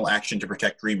congressional action to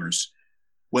protect Dreamers.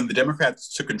 When the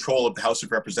Democrats took control of the House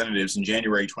of Representatives in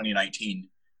January 2019,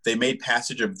 they made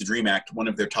passage of the DREAM Act one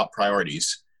of their top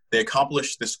priorities. They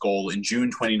accomplished this goal in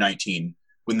June 2019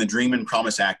 when the Dream and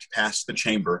Promise Act passed the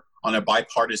chamber on a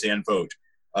bipartisan vote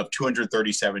of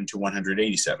 237 to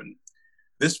 187.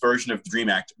 This version of the DREAM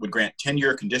Act would grant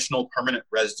 10-year conditional permanent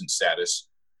residence status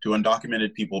to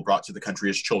undocumented people brought to the country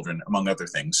as children, among other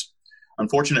things.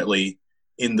 Unfortunately,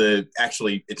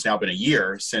 it's now been a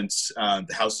year since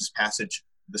the House's passage.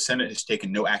 The Senate has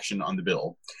taken no action on the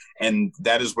bill, and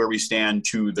that is where we stand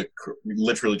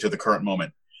literally to the current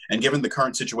moment. And given the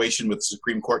current situation with the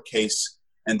Supreme Court case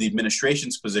and the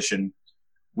administration's position,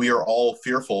 we are all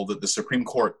fearful that the Supreme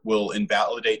Court will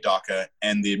invalidate DACA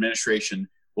and the administration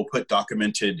will put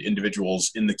documented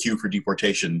individuals in the queue for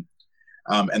deportation.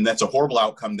 And that's a horrible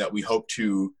outcome that we hope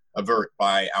to avert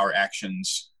by our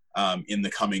actions in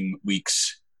the coming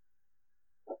weeks.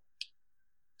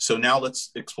 So now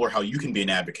let's explore how you can be an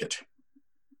advocate.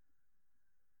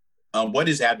 What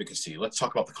is advocacy? Let's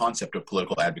talk about the concept of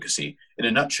political advocacy. In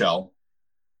a nutshell,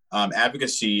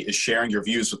 advocacy is sharing your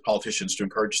views with politicians to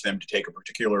encourage them to take a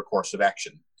particular course of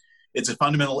action. It's a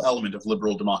fundamental element of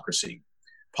liberal democracy.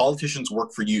 Politicians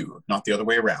work for you, not the other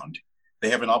way around. They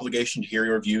have an obligation to hear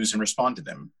your views and respond to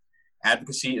them.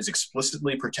 Advocacy is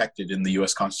explicitly protected in the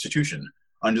U.S. Constitution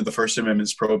under the First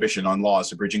Amendment's prohibition on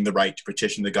laws abridging the right to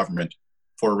petition the government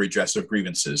for a redress of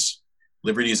grievances.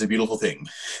 Liberty is a beautiful thing.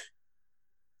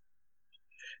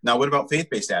 Now, what about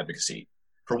faith-based advocacy?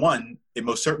 For one, it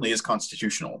most certainly is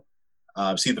constitutional.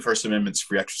 See the First Amendment's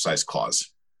free exercise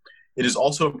clause. It is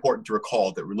also important to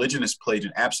recall that religion has played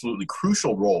an absolutely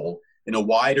crucial role in a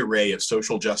wide array of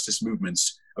social justice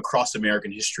movements across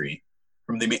American history,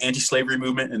 from the anti-slavery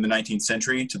movement in the 19th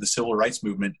century to the civil rights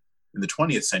movement in the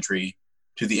 20th century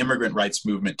to the immigrant rights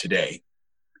movement today,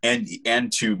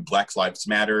 and to Black Lives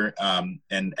Matter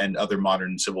and other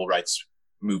modern civil rights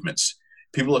movements.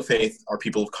 People of faith are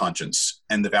people of conscience,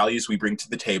 and the values we bring to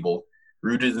the table,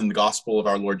 rooted in the gospel of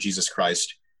our Lord Jesus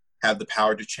Christ, have the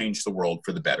power to change the world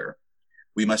for the better.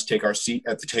 We must take our seat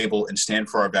at the table and stand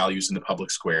for our values in the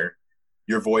public square.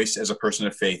 Your voice as a person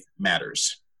of faith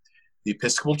matters. The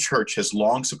Episcopal Church has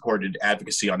long supported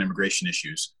advocacy on immigration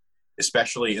issues,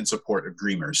 especially in support of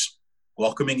Dreamers.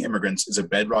 Welcoming immigrants is a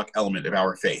bedrock element of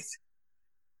our faith.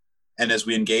 And as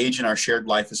we engage in our shared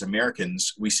life as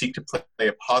Americans, we seek to play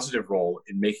a positive role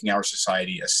in making our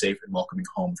society a safe and welcoming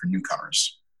home for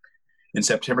newcomers. In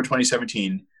September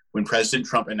 2017, when President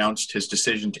Trump announced his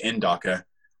decision to end DACA,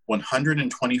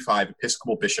 125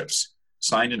 Episcopal bishops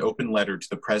signed an open letter to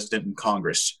the President and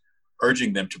Congress,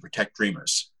 urging them to protect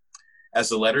Dreamers. As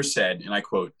the letter said, and I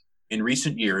quote, "In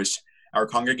recent years, our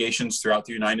congregations throughout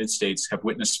the United States have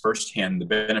witnessed firsthand the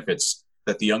benefits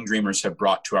that the young Dreamers have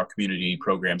brought to our community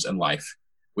programs and life.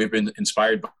 We've been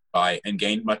inspired by and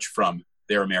gained much from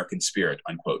their American spirit,"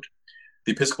 unquote.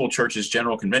 The Episcopal Church's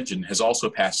General Convention has also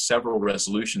passed several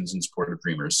resolutions in support of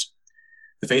Dreamers.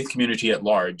 The faith community at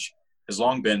large have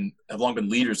long been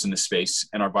leaders in this space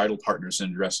and are vital partners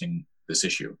in addressing this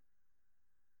issue.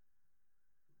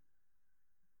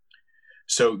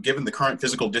 So given the current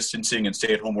physical distancing and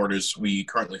stay-at-home orders we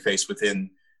currently face within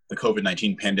the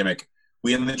COVID-19 pandemic,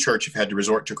 we in the church have had to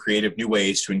resort to creative new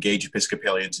ways to engage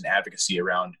Episcopalians in advocacy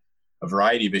around a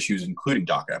variety of issues, including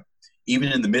DACA.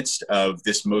 Even in the midst of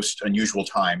this most unusual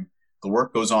time, the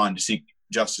work goes on to seek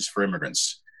justice for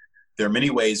immigrants. There are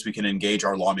many ways we can engage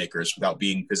our lawmakers without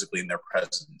being physically in their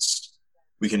presence.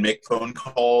 We can make phone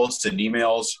calls, send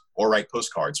emails, or write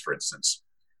postcards, for instance.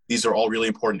 These are all really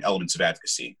important elements of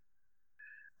advocacy.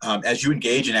 As you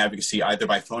engage in advocacy, either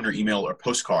by phone or email or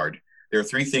postcard, there are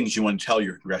three things you want to tell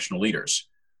your congressional leaders: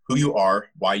 who you are,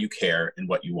 why you care, and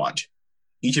what you want.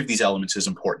 Each of these elements is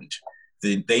important.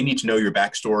 They need to know your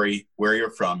backstory, where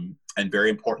you're from, and very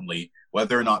importantly,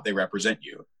 whether or not they represent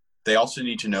you. They also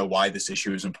need to know why this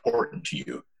issue is important to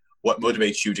you, what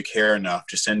motivates you to care enough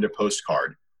to send a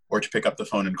postcard or to pick up the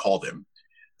phone and call them.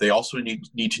 They also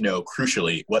need to know,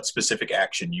 crucially, what specific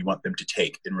action you want them to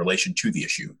take in relation to the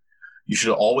issue. You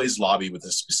should always lobby with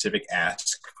a specific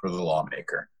ask for the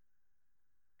lawmaker.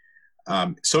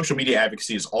 Social media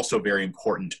advocacy is also very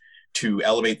important to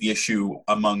elevate the issue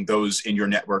among those in your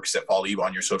networks that follow you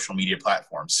on your social media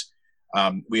platforms.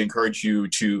 We encourage you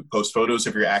to post photos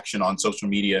of your action on social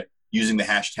media using the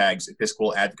hashtags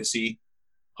Episcopal Advocacy,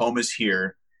 Home is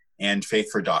Here, and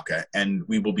Faith for DACA. And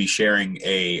we will be sharing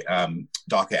a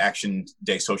DACA Action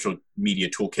Day social media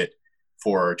toolkit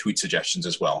for tweet suggestions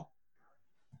as well.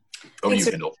 Over to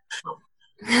you, Kendall.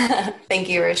 Thank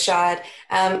you, Rashad.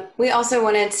 We also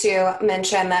wanted to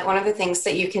mention that one of the things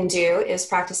that you can do is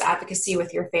practice advocacy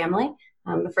with your family.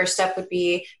 The first step would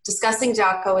be discussing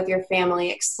DACA with your family,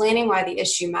 explaining why the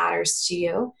issue matters to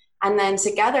you. And then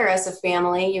together as a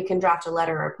family, you can draft a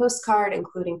letter or a postcard,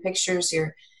 including pictures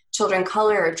your children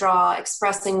color or draw,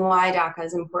 expressing why DACA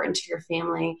is important to your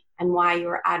family and why you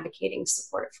are advocating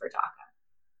support for DACA.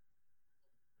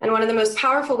 And one of the most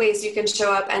powerful ways you can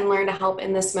show up and learn to help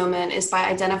in this moment is by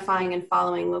identifying and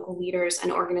following local leaders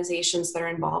and organizations that are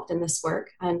involved in this work.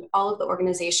 And all of the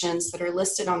organizations that are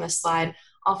listed on this slide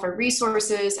offer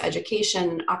resources,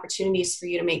 education, opportunities for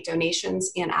you to make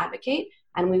donations and advocate.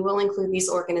 And we will include these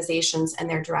organizations and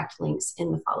their direct links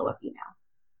in the follow-up email.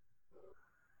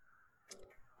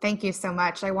 Thank you so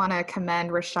much. I want to commend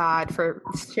Rashad for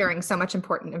sharing so much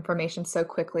important information so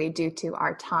quickly due to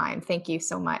our time. Thank you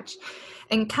so much.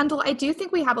 And Kendall, I do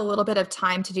think we have a little bit of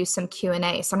time to do some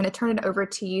Q&A. So I'm going to turn it over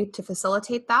to you to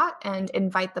facilitate that and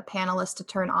invite the panelists to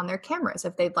turn on their cameras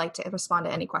if they'd like to respond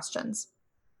to any questions.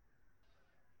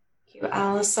 Thank you,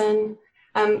 Allison.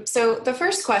 So the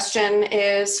first question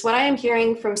is, what I am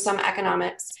hearing from some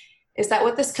economics is that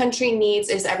what this country needs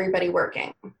is everybody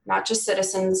working, not just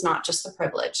citizens, not just the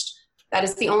privileged. That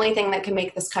is the only thing that can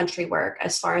make this country work,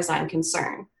 as far as I'm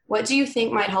concerned. What do you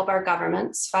think might help our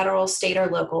governments, federal, state, or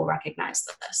local, recognize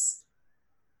this?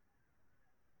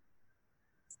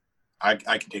 I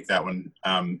can take that one.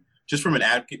 Just from an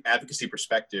advocacy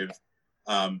perspective,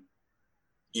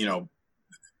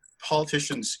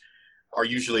 politicians are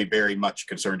usually very much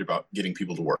concerned about getting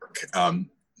people to work.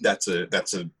 That's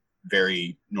a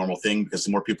very normal thing, because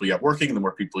the more people you have working, the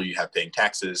more people you have paying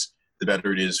taxes, the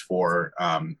better it is for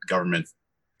government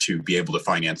to be able to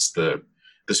finance the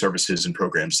services and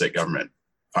programs that government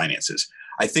finances.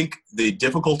 I think the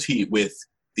difficulty with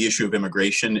the issue of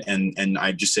immigration, and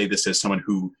I just say this as someone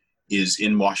who is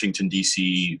in Washington,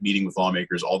 D.C., meeting with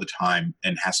lawmakers all the time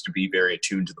and has to be very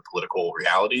attuned to the political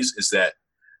realities, is that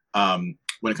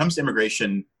when it comes to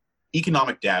immigration,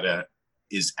 economic data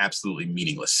is absolutely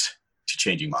meaningless to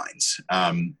changing minds.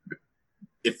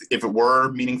 If it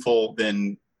were meaningful,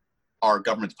 then our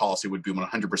government's policy would be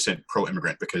 100%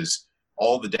 pro-immigrant, because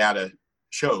all the data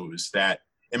shows that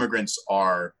immigrants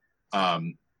are a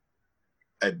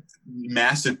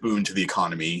massive boon to the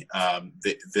economy.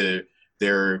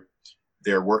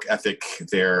 Their work ethic,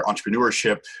 their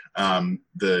entrepreneurship,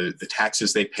 the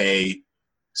taxes they pay,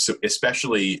 so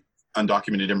especially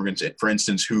undocumented immigrants, for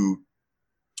instance, who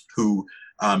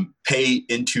pay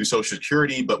into Social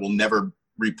Security but will never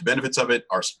reap the benefits of it,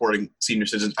 are supporting senior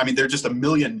citizens. I mean, there are just a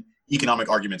million economic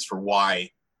arguments for why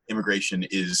immigration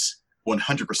is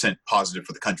 100% positive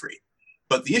for the country.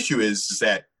 But the issue is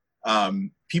that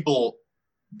people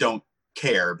don't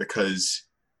care, because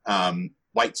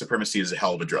white supremacy is a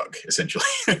hell of a drug, essentially.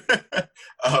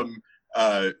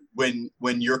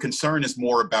 When your concern is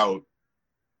more about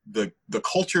the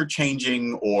culture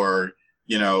changing, or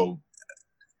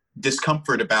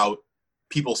discomfort about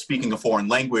people speaking a foreign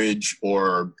language,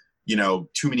 or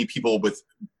too many people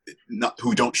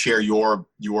who don't share your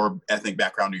ethnic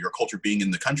background or your culture being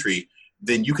in the country,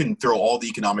 then you can throw all the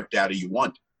economic data you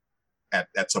want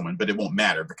at someone, but it won't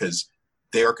matter because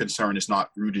their concern is not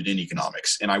rooted in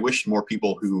economics. And I wish more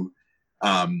people who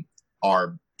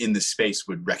are in this space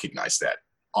would recognize that,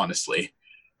 honestly.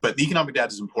 But the economic data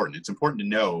is important. It's important to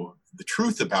know the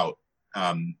truth about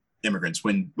immigrants.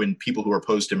 When people who are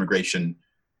opposed to immigration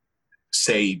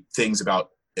say things about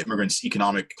immigrants'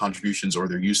 economic contributions or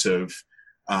their use of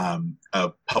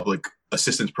public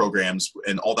assistance programs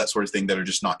and all that sort of thing that are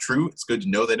just not true, it's good to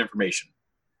know that information.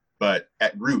 But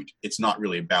at root, it's not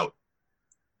really about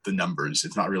the numbers.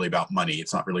 It's not really about money.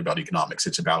 It's not really about economics.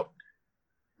 It's about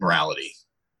morality.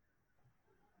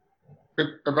 If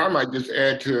I might just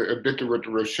add to a bit to what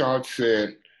Rashad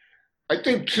said, I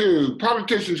think too,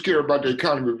 politicians care about the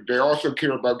economy, but they also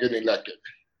care about getting elected,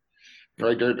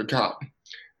 right there at the top.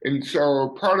 And so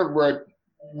part of what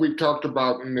we talked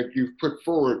about and that you've put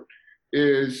forward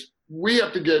is we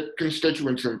have to get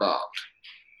constituents involved,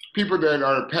 people that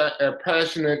are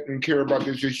passionate and care about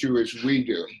this issue as we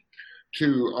do,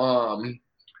 to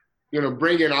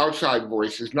bring in outside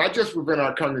voices, not just within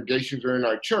our congregations or in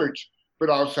our church, but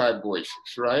outside voices,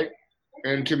 right?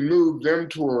 And to move them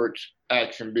towards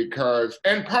action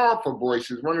and powerful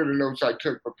voices. One of the notes I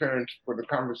took preparing for the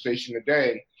conversation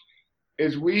today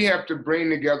is we have to bring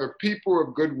together people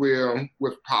of goodwill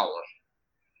with power.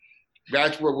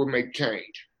 That's what will make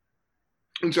change.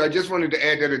 And so I just wanted to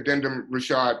add that addendum,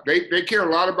 Rashad. They care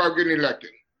a lot about getting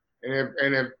elected.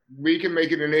 And if we can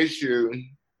make it an issue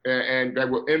and that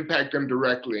will impact them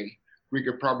directly, we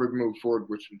could probably move forward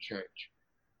with some change.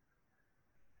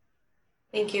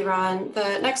 Thank you, Ron.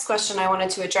 The next question I wanted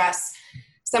to address,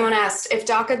 someone asked, if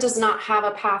DACA does not have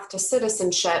a path to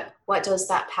citizenship, what does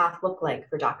that path look like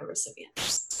for DACA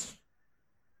recipients?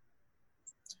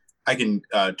 I can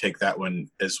take that one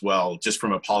as well, just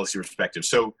from a policy perspective.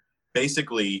 So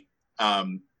basically,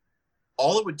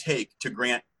 all it would take to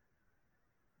grant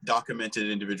documented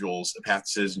individuals a path to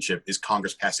citizenship is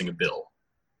Congress passing a bill.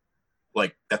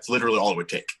 Like, that's literally all it would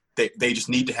take. They just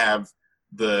need to have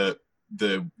the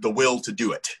will to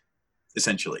do it,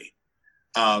 essentially.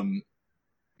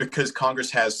 Because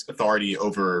Congress has authority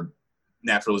over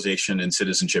naturalization and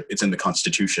citizenship. It's in the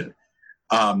Constitution.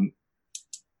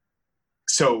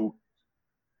 So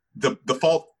the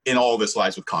fault in all of this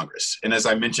lies with Congress. And as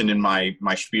I mentioned in my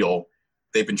spiel,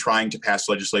 they've been trying to pass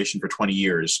legislation for 20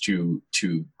 years to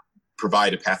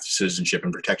provide a path to citizenship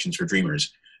and protections for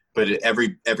Dreamers. But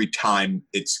every time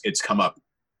it's come up,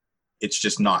 it's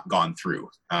just not gone through.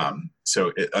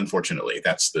 Unfortunately,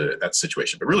 that's the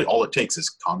situation. But really, all it takes is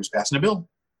Congress passing a bill.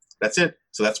 That's it.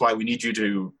 So that's why we need you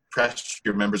to press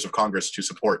your members of Congress to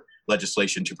support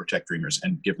legislation to protect Dreamers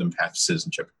and give them path to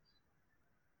citizenship.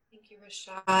 Thank you,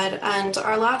 Rashad. And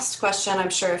our last question, I'm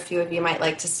sure a few of you might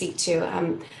like to speak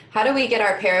to. How do we get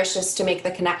our parishes to make the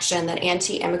connection that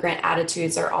anti-immigrant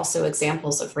attitudes are also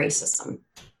examples of racism?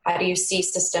 How do you see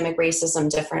systemic racism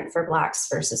different for Blacks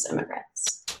versus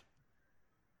immigrants?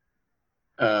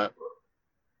 I'd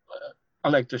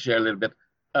like to share a little bit.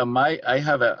 I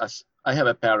have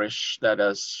a parish that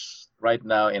is right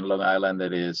now in Long Island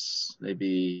that is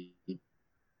maybe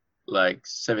like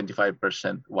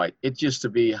 75% white. It used to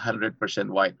be 100%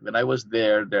 white. When I was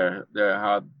there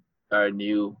are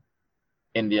new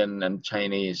Indian and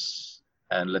Chinese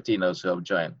and Latinos who have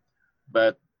joined.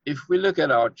 But if we look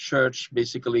at our church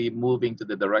basically moving to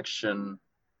the direction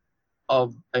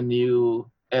of a new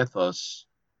ethos,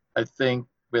 I think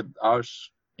with our,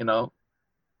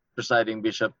 presiding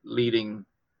bishop leading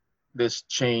this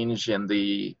change in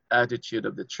the attitude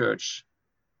of the church,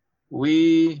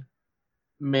 we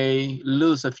may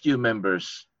lose a few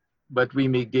members, but we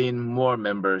may gain more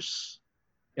members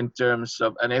in terms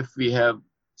of, and if we have,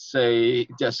 say,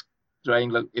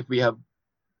 if we have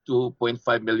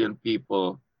 2.5 million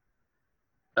people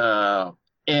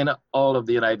in all of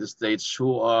the United States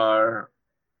who are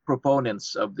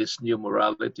proponents of this new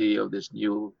morality, of this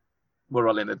new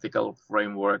moral and ethical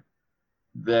framework,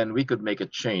 then we could make a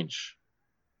change.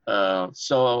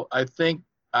 So I think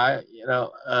the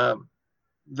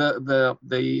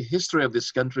history of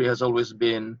this country has always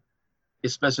been,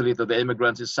 especially to the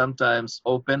immigrants, is sometimes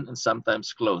open and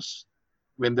sometimes closed.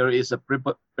 When there is a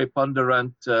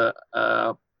preponderant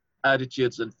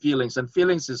attitudes and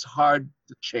feelings is hard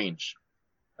to change.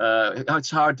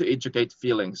 It's hard to educate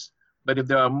feelings. But if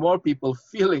there are more people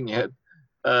feeling it,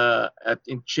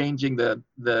 in changing the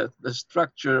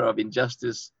structure of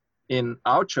injustice in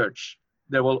our church,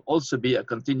 there will also be a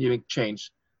continuing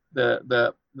change.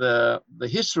 The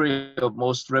history of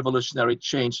most revolutionary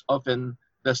change often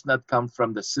does not come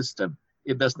from the system.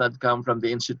 It does not come from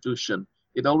the institution.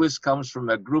 It always comes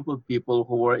from a group of people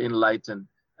who were enlightened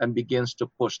and begins to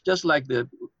push, just like the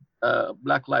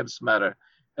Black Lives Matter.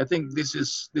 I think this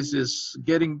is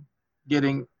getting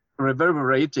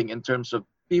reverberating in terms of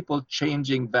people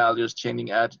changing values,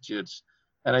 changing attitudes.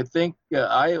 And I think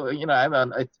I'm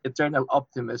an eternal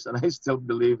optimist, and I still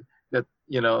believe that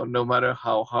no matter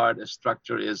how hard a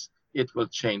structure is, it will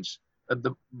change.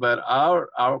 But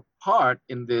our part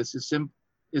in this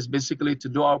is basically to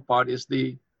do our part, is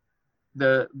the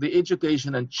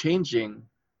education and changing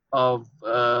of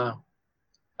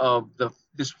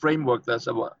this framework that's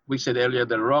about, we said earlier,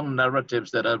 the wrong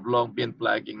narratives that have long been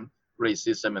plaguing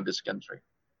racism in this country.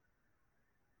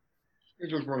 I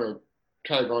just want to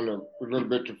tag on a little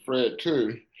bit to Fred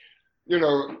too.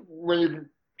 When you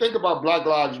think about Black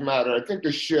Lives Matter, I think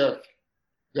the shift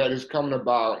that is coming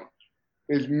about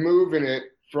is moving it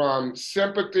from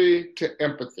sympathy to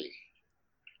empathy,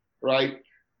 right?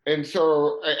 And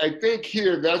so I think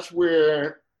here, that's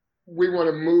where we want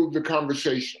to move the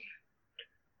conversation.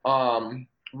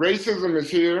 Racism is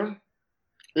here.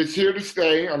 It's here to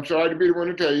stay. I'm sorry to be the one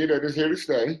to tell you that it's here to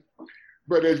stay.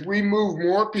 But as we move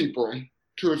more people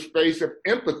to a space of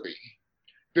empathy,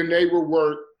 then they will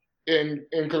work in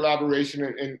collaboration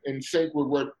and in sync with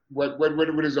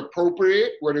what is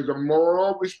appropriate, what is a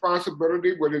moral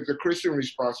responsibility, what is a Christian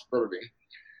responsibility.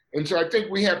 And so I think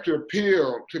we have to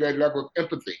appeal to that level of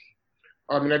empathy.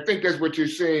 I think that's what you're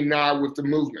seeing now with the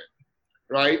movement,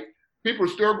 right? People are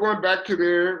still going back to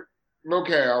their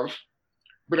locales,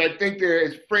 but I think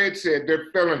as Fred said, they're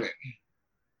feeling it.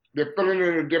 They're feeling it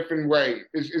in a different way.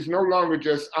 It's no longer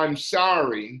just, I'm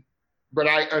sorry, but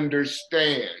I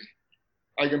understand.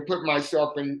 I can put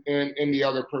myself in the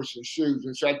other person's shoes.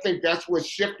 And so I think that's what's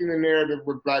shifting the narrative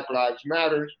with Black Lives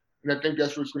Matter. And I think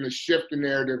that's what's going to shift the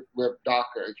narrative with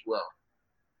DACA as well.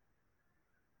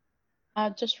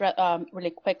 Just really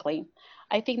quickly,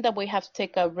 I think that we have to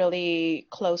take a really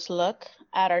close look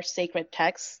at our sacred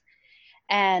texts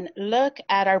and look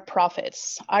at our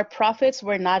prophets. Our prophets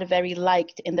were not very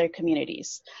liked in their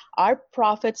communities. Our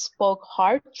prophets spoke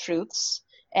hard truths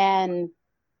and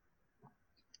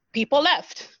people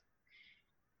left.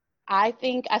 I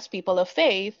think as people of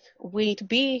faith, we need to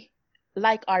be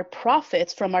like our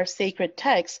prophets from our sacred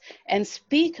texts and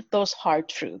speak those hard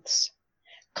truths.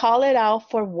 Call it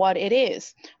out for what it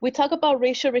is. We talk about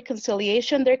racial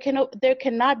reconciliation. There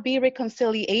cannot be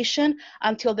reconciliation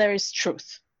until there is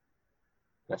truth.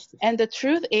 And the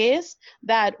truth is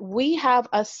that we have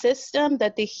a system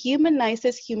that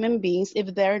dehumanizes human beings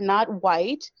if they're not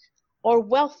white or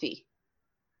wealthy,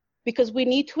 because we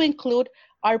need to include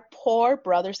our poor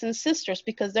brothers and sisters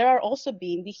because they are also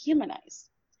being dehumanized.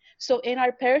 So in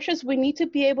our parishes, we need to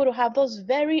be able to have those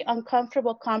very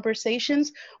uncomfortable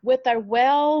conversations with our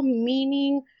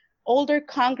well-meaning older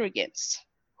congregants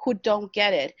who don't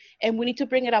get it. And we need to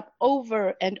bring it up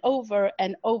over and over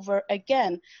and over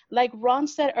again. Like Ron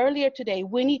said earlier today,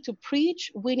 we need to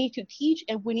preach, we need to teach,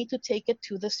 and we need to take it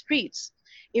to the streets.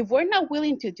 If we're not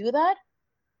willing to do that,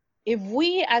 if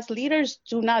we as leaders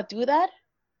do not do that,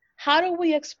 how do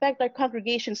we expect our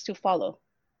congregations to follow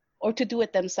or to do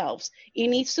it themselves? It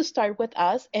needs to start with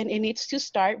us, and it needs to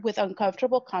start with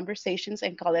uncomfortable conversations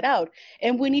and call it out.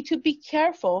 And we need to be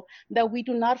careful that we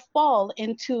do not fall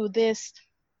into this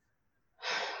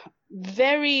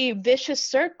very vicious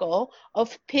circle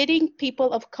of pitting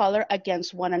people of color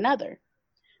against one another.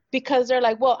 Because they're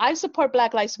like, well, I support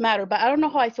Black Lives Matter, but I don't know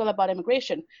how I feel about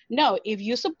immigration. No, if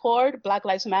you support Black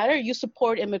Lives Matter, you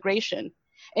support immigration.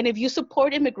 And if you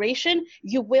support immigration,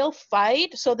 you will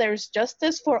fight so there's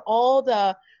justice for all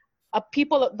the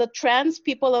trans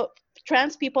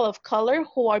people of color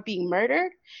who are being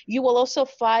murdered. You will also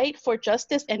fight for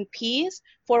justice and peace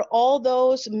for all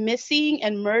those missing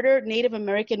and murdered Native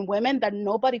American women that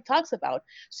nobody talks about.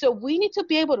 So we need to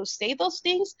be able to say those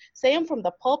things, say them from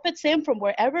the pulpit, say them from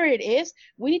wherever it is.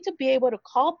 We need to be able to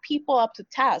call people up to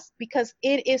task because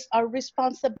it is our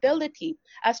responsibility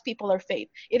as people of faith.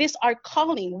 It is our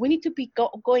calling. We need to be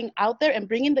going out there and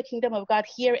bringing the kingdom of God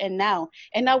here and now,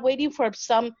 and not waiting for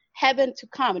some heaven to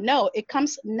come. No, it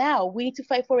comes now. We need to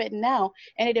fight for it now,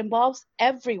 and it involves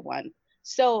everyone.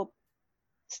 So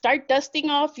start dusting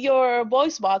off your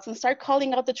voice box and start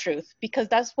calling out the truth, because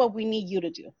that's what we need you to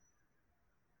do.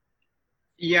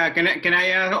 Yeah, can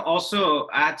I also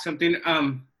add something?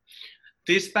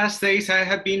 These past days I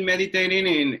have been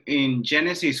meditating in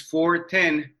Genesis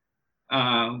 4:10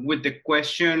 with the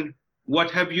question,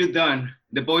 what have you done?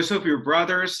 The voice of your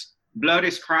brothers, blood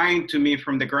is crying to me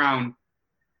from the ground.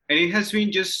 And it has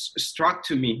been just struck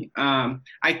to me.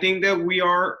 I think that we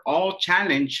are all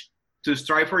challenged to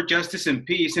strive for justice and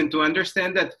peace, and to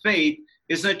understand that faith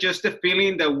is not just a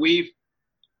feeling that we've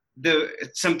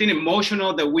something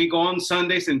emotional that we go on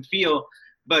Sundays and feel,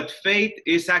 but faith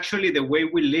is actually the way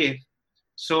we live.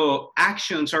 So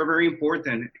actions are very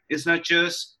important. It's not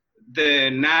just the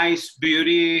nice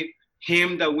beauty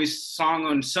hymn that we sung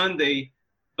on Sunday,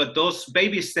 but those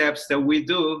baby steps that we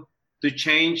do to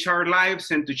change our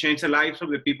lives and to change the lives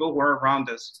of the people who are around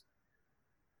us.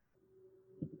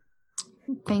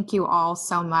 Thank you all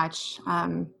so much.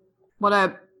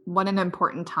 What an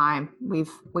important time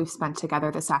we've spent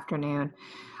together this afternoon.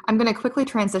 I'm going to quickly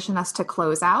transition us to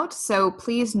close out. So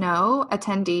please know,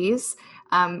 attendees,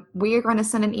 we are going to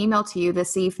send an email to you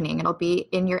this evening. It'll be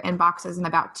in your inboxes in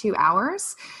about 2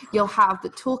 hours. You'll have the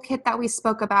toolkit that we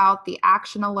spoke about, the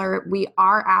action alert. We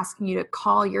are asking you to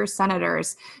call your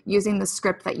senators using the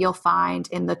script that you'll find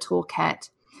in the toolkit.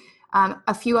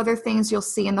 A few other things you'll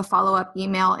see in the follow-up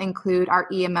email include our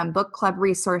EMM Book Club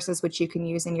resources, which you can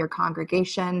use in your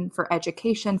congregation for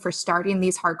education, for starting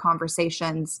these hard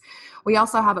conversations. We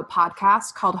also have a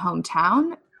podcast called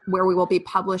Hometown, where we will be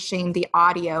publishing the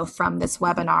audio from this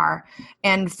webinar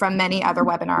and from many other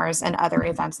webinars and other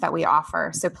events that we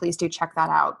offer. So please do check that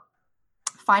out.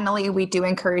 Finally, we do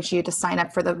encourage you to sign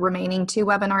up for the remaining 2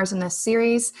 webinars in this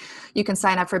series. You can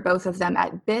sign up for both of them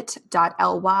at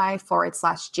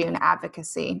bit.ly/June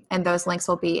Advocacy, and those links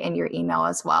will be in your email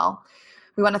as well.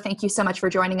 We want to thank you so much for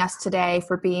joining us today,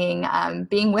 for being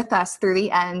with us through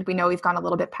the end. We know we've gone a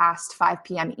little bit past 5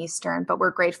 p.m. Eastern, but we're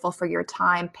grateful for your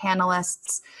time,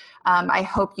 panelists. I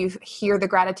hope you hear the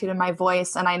gratitude in my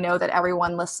voice, and I know that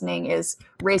everyone listening is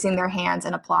raising their hands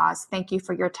in applause. Thank you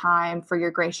for your time, for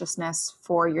your graciousness,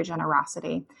 for your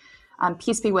generosity.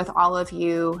 Peace be with all of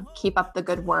you. Keep up the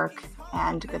good work,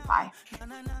 and goodbye.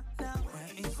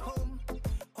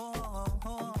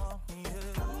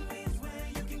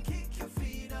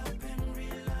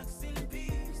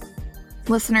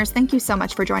 Listeners, thank you so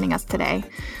much for joining us today.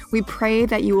 We pray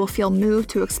that you will feel moved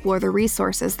to explore the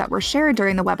resources that were shared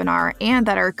during the webinar and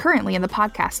that are currently in the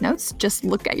podcast notes. Just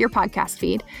look at your podcast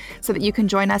feed so that you can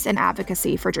join us in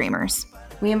advocacy for dreamers.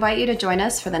 We invite you to join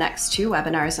us for the next 2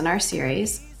 webinars in our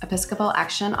series. Episcopal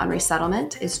Action on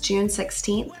Resettlement is June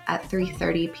 16th at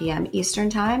 3:30 p.m. Eastern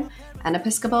Time, and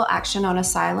Episcopal Action on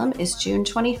Asylum is June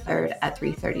 23rd at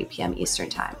 3:30 p.m. Eastern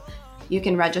Time. You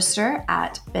can register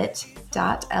at bit.ly/June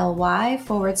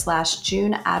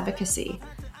Advocacy.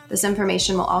 This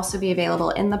information will also be available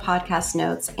in the podcast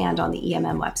notes and on the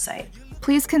EMM website.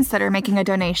 Please consider making a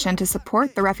donation to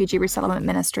support the Refugee Resettlement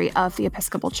Ministry of the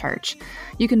Episcopal Church.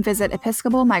 You can visit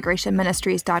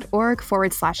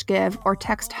episcopalmigrationministries.org/give or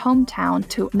text hometown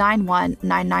to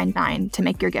 91999 to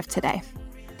make your gift today.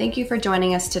 Thank you for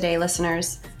joining us today,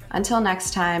 listeners. Until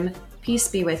next time, peace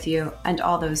be with you and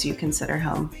all those you consider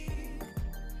home.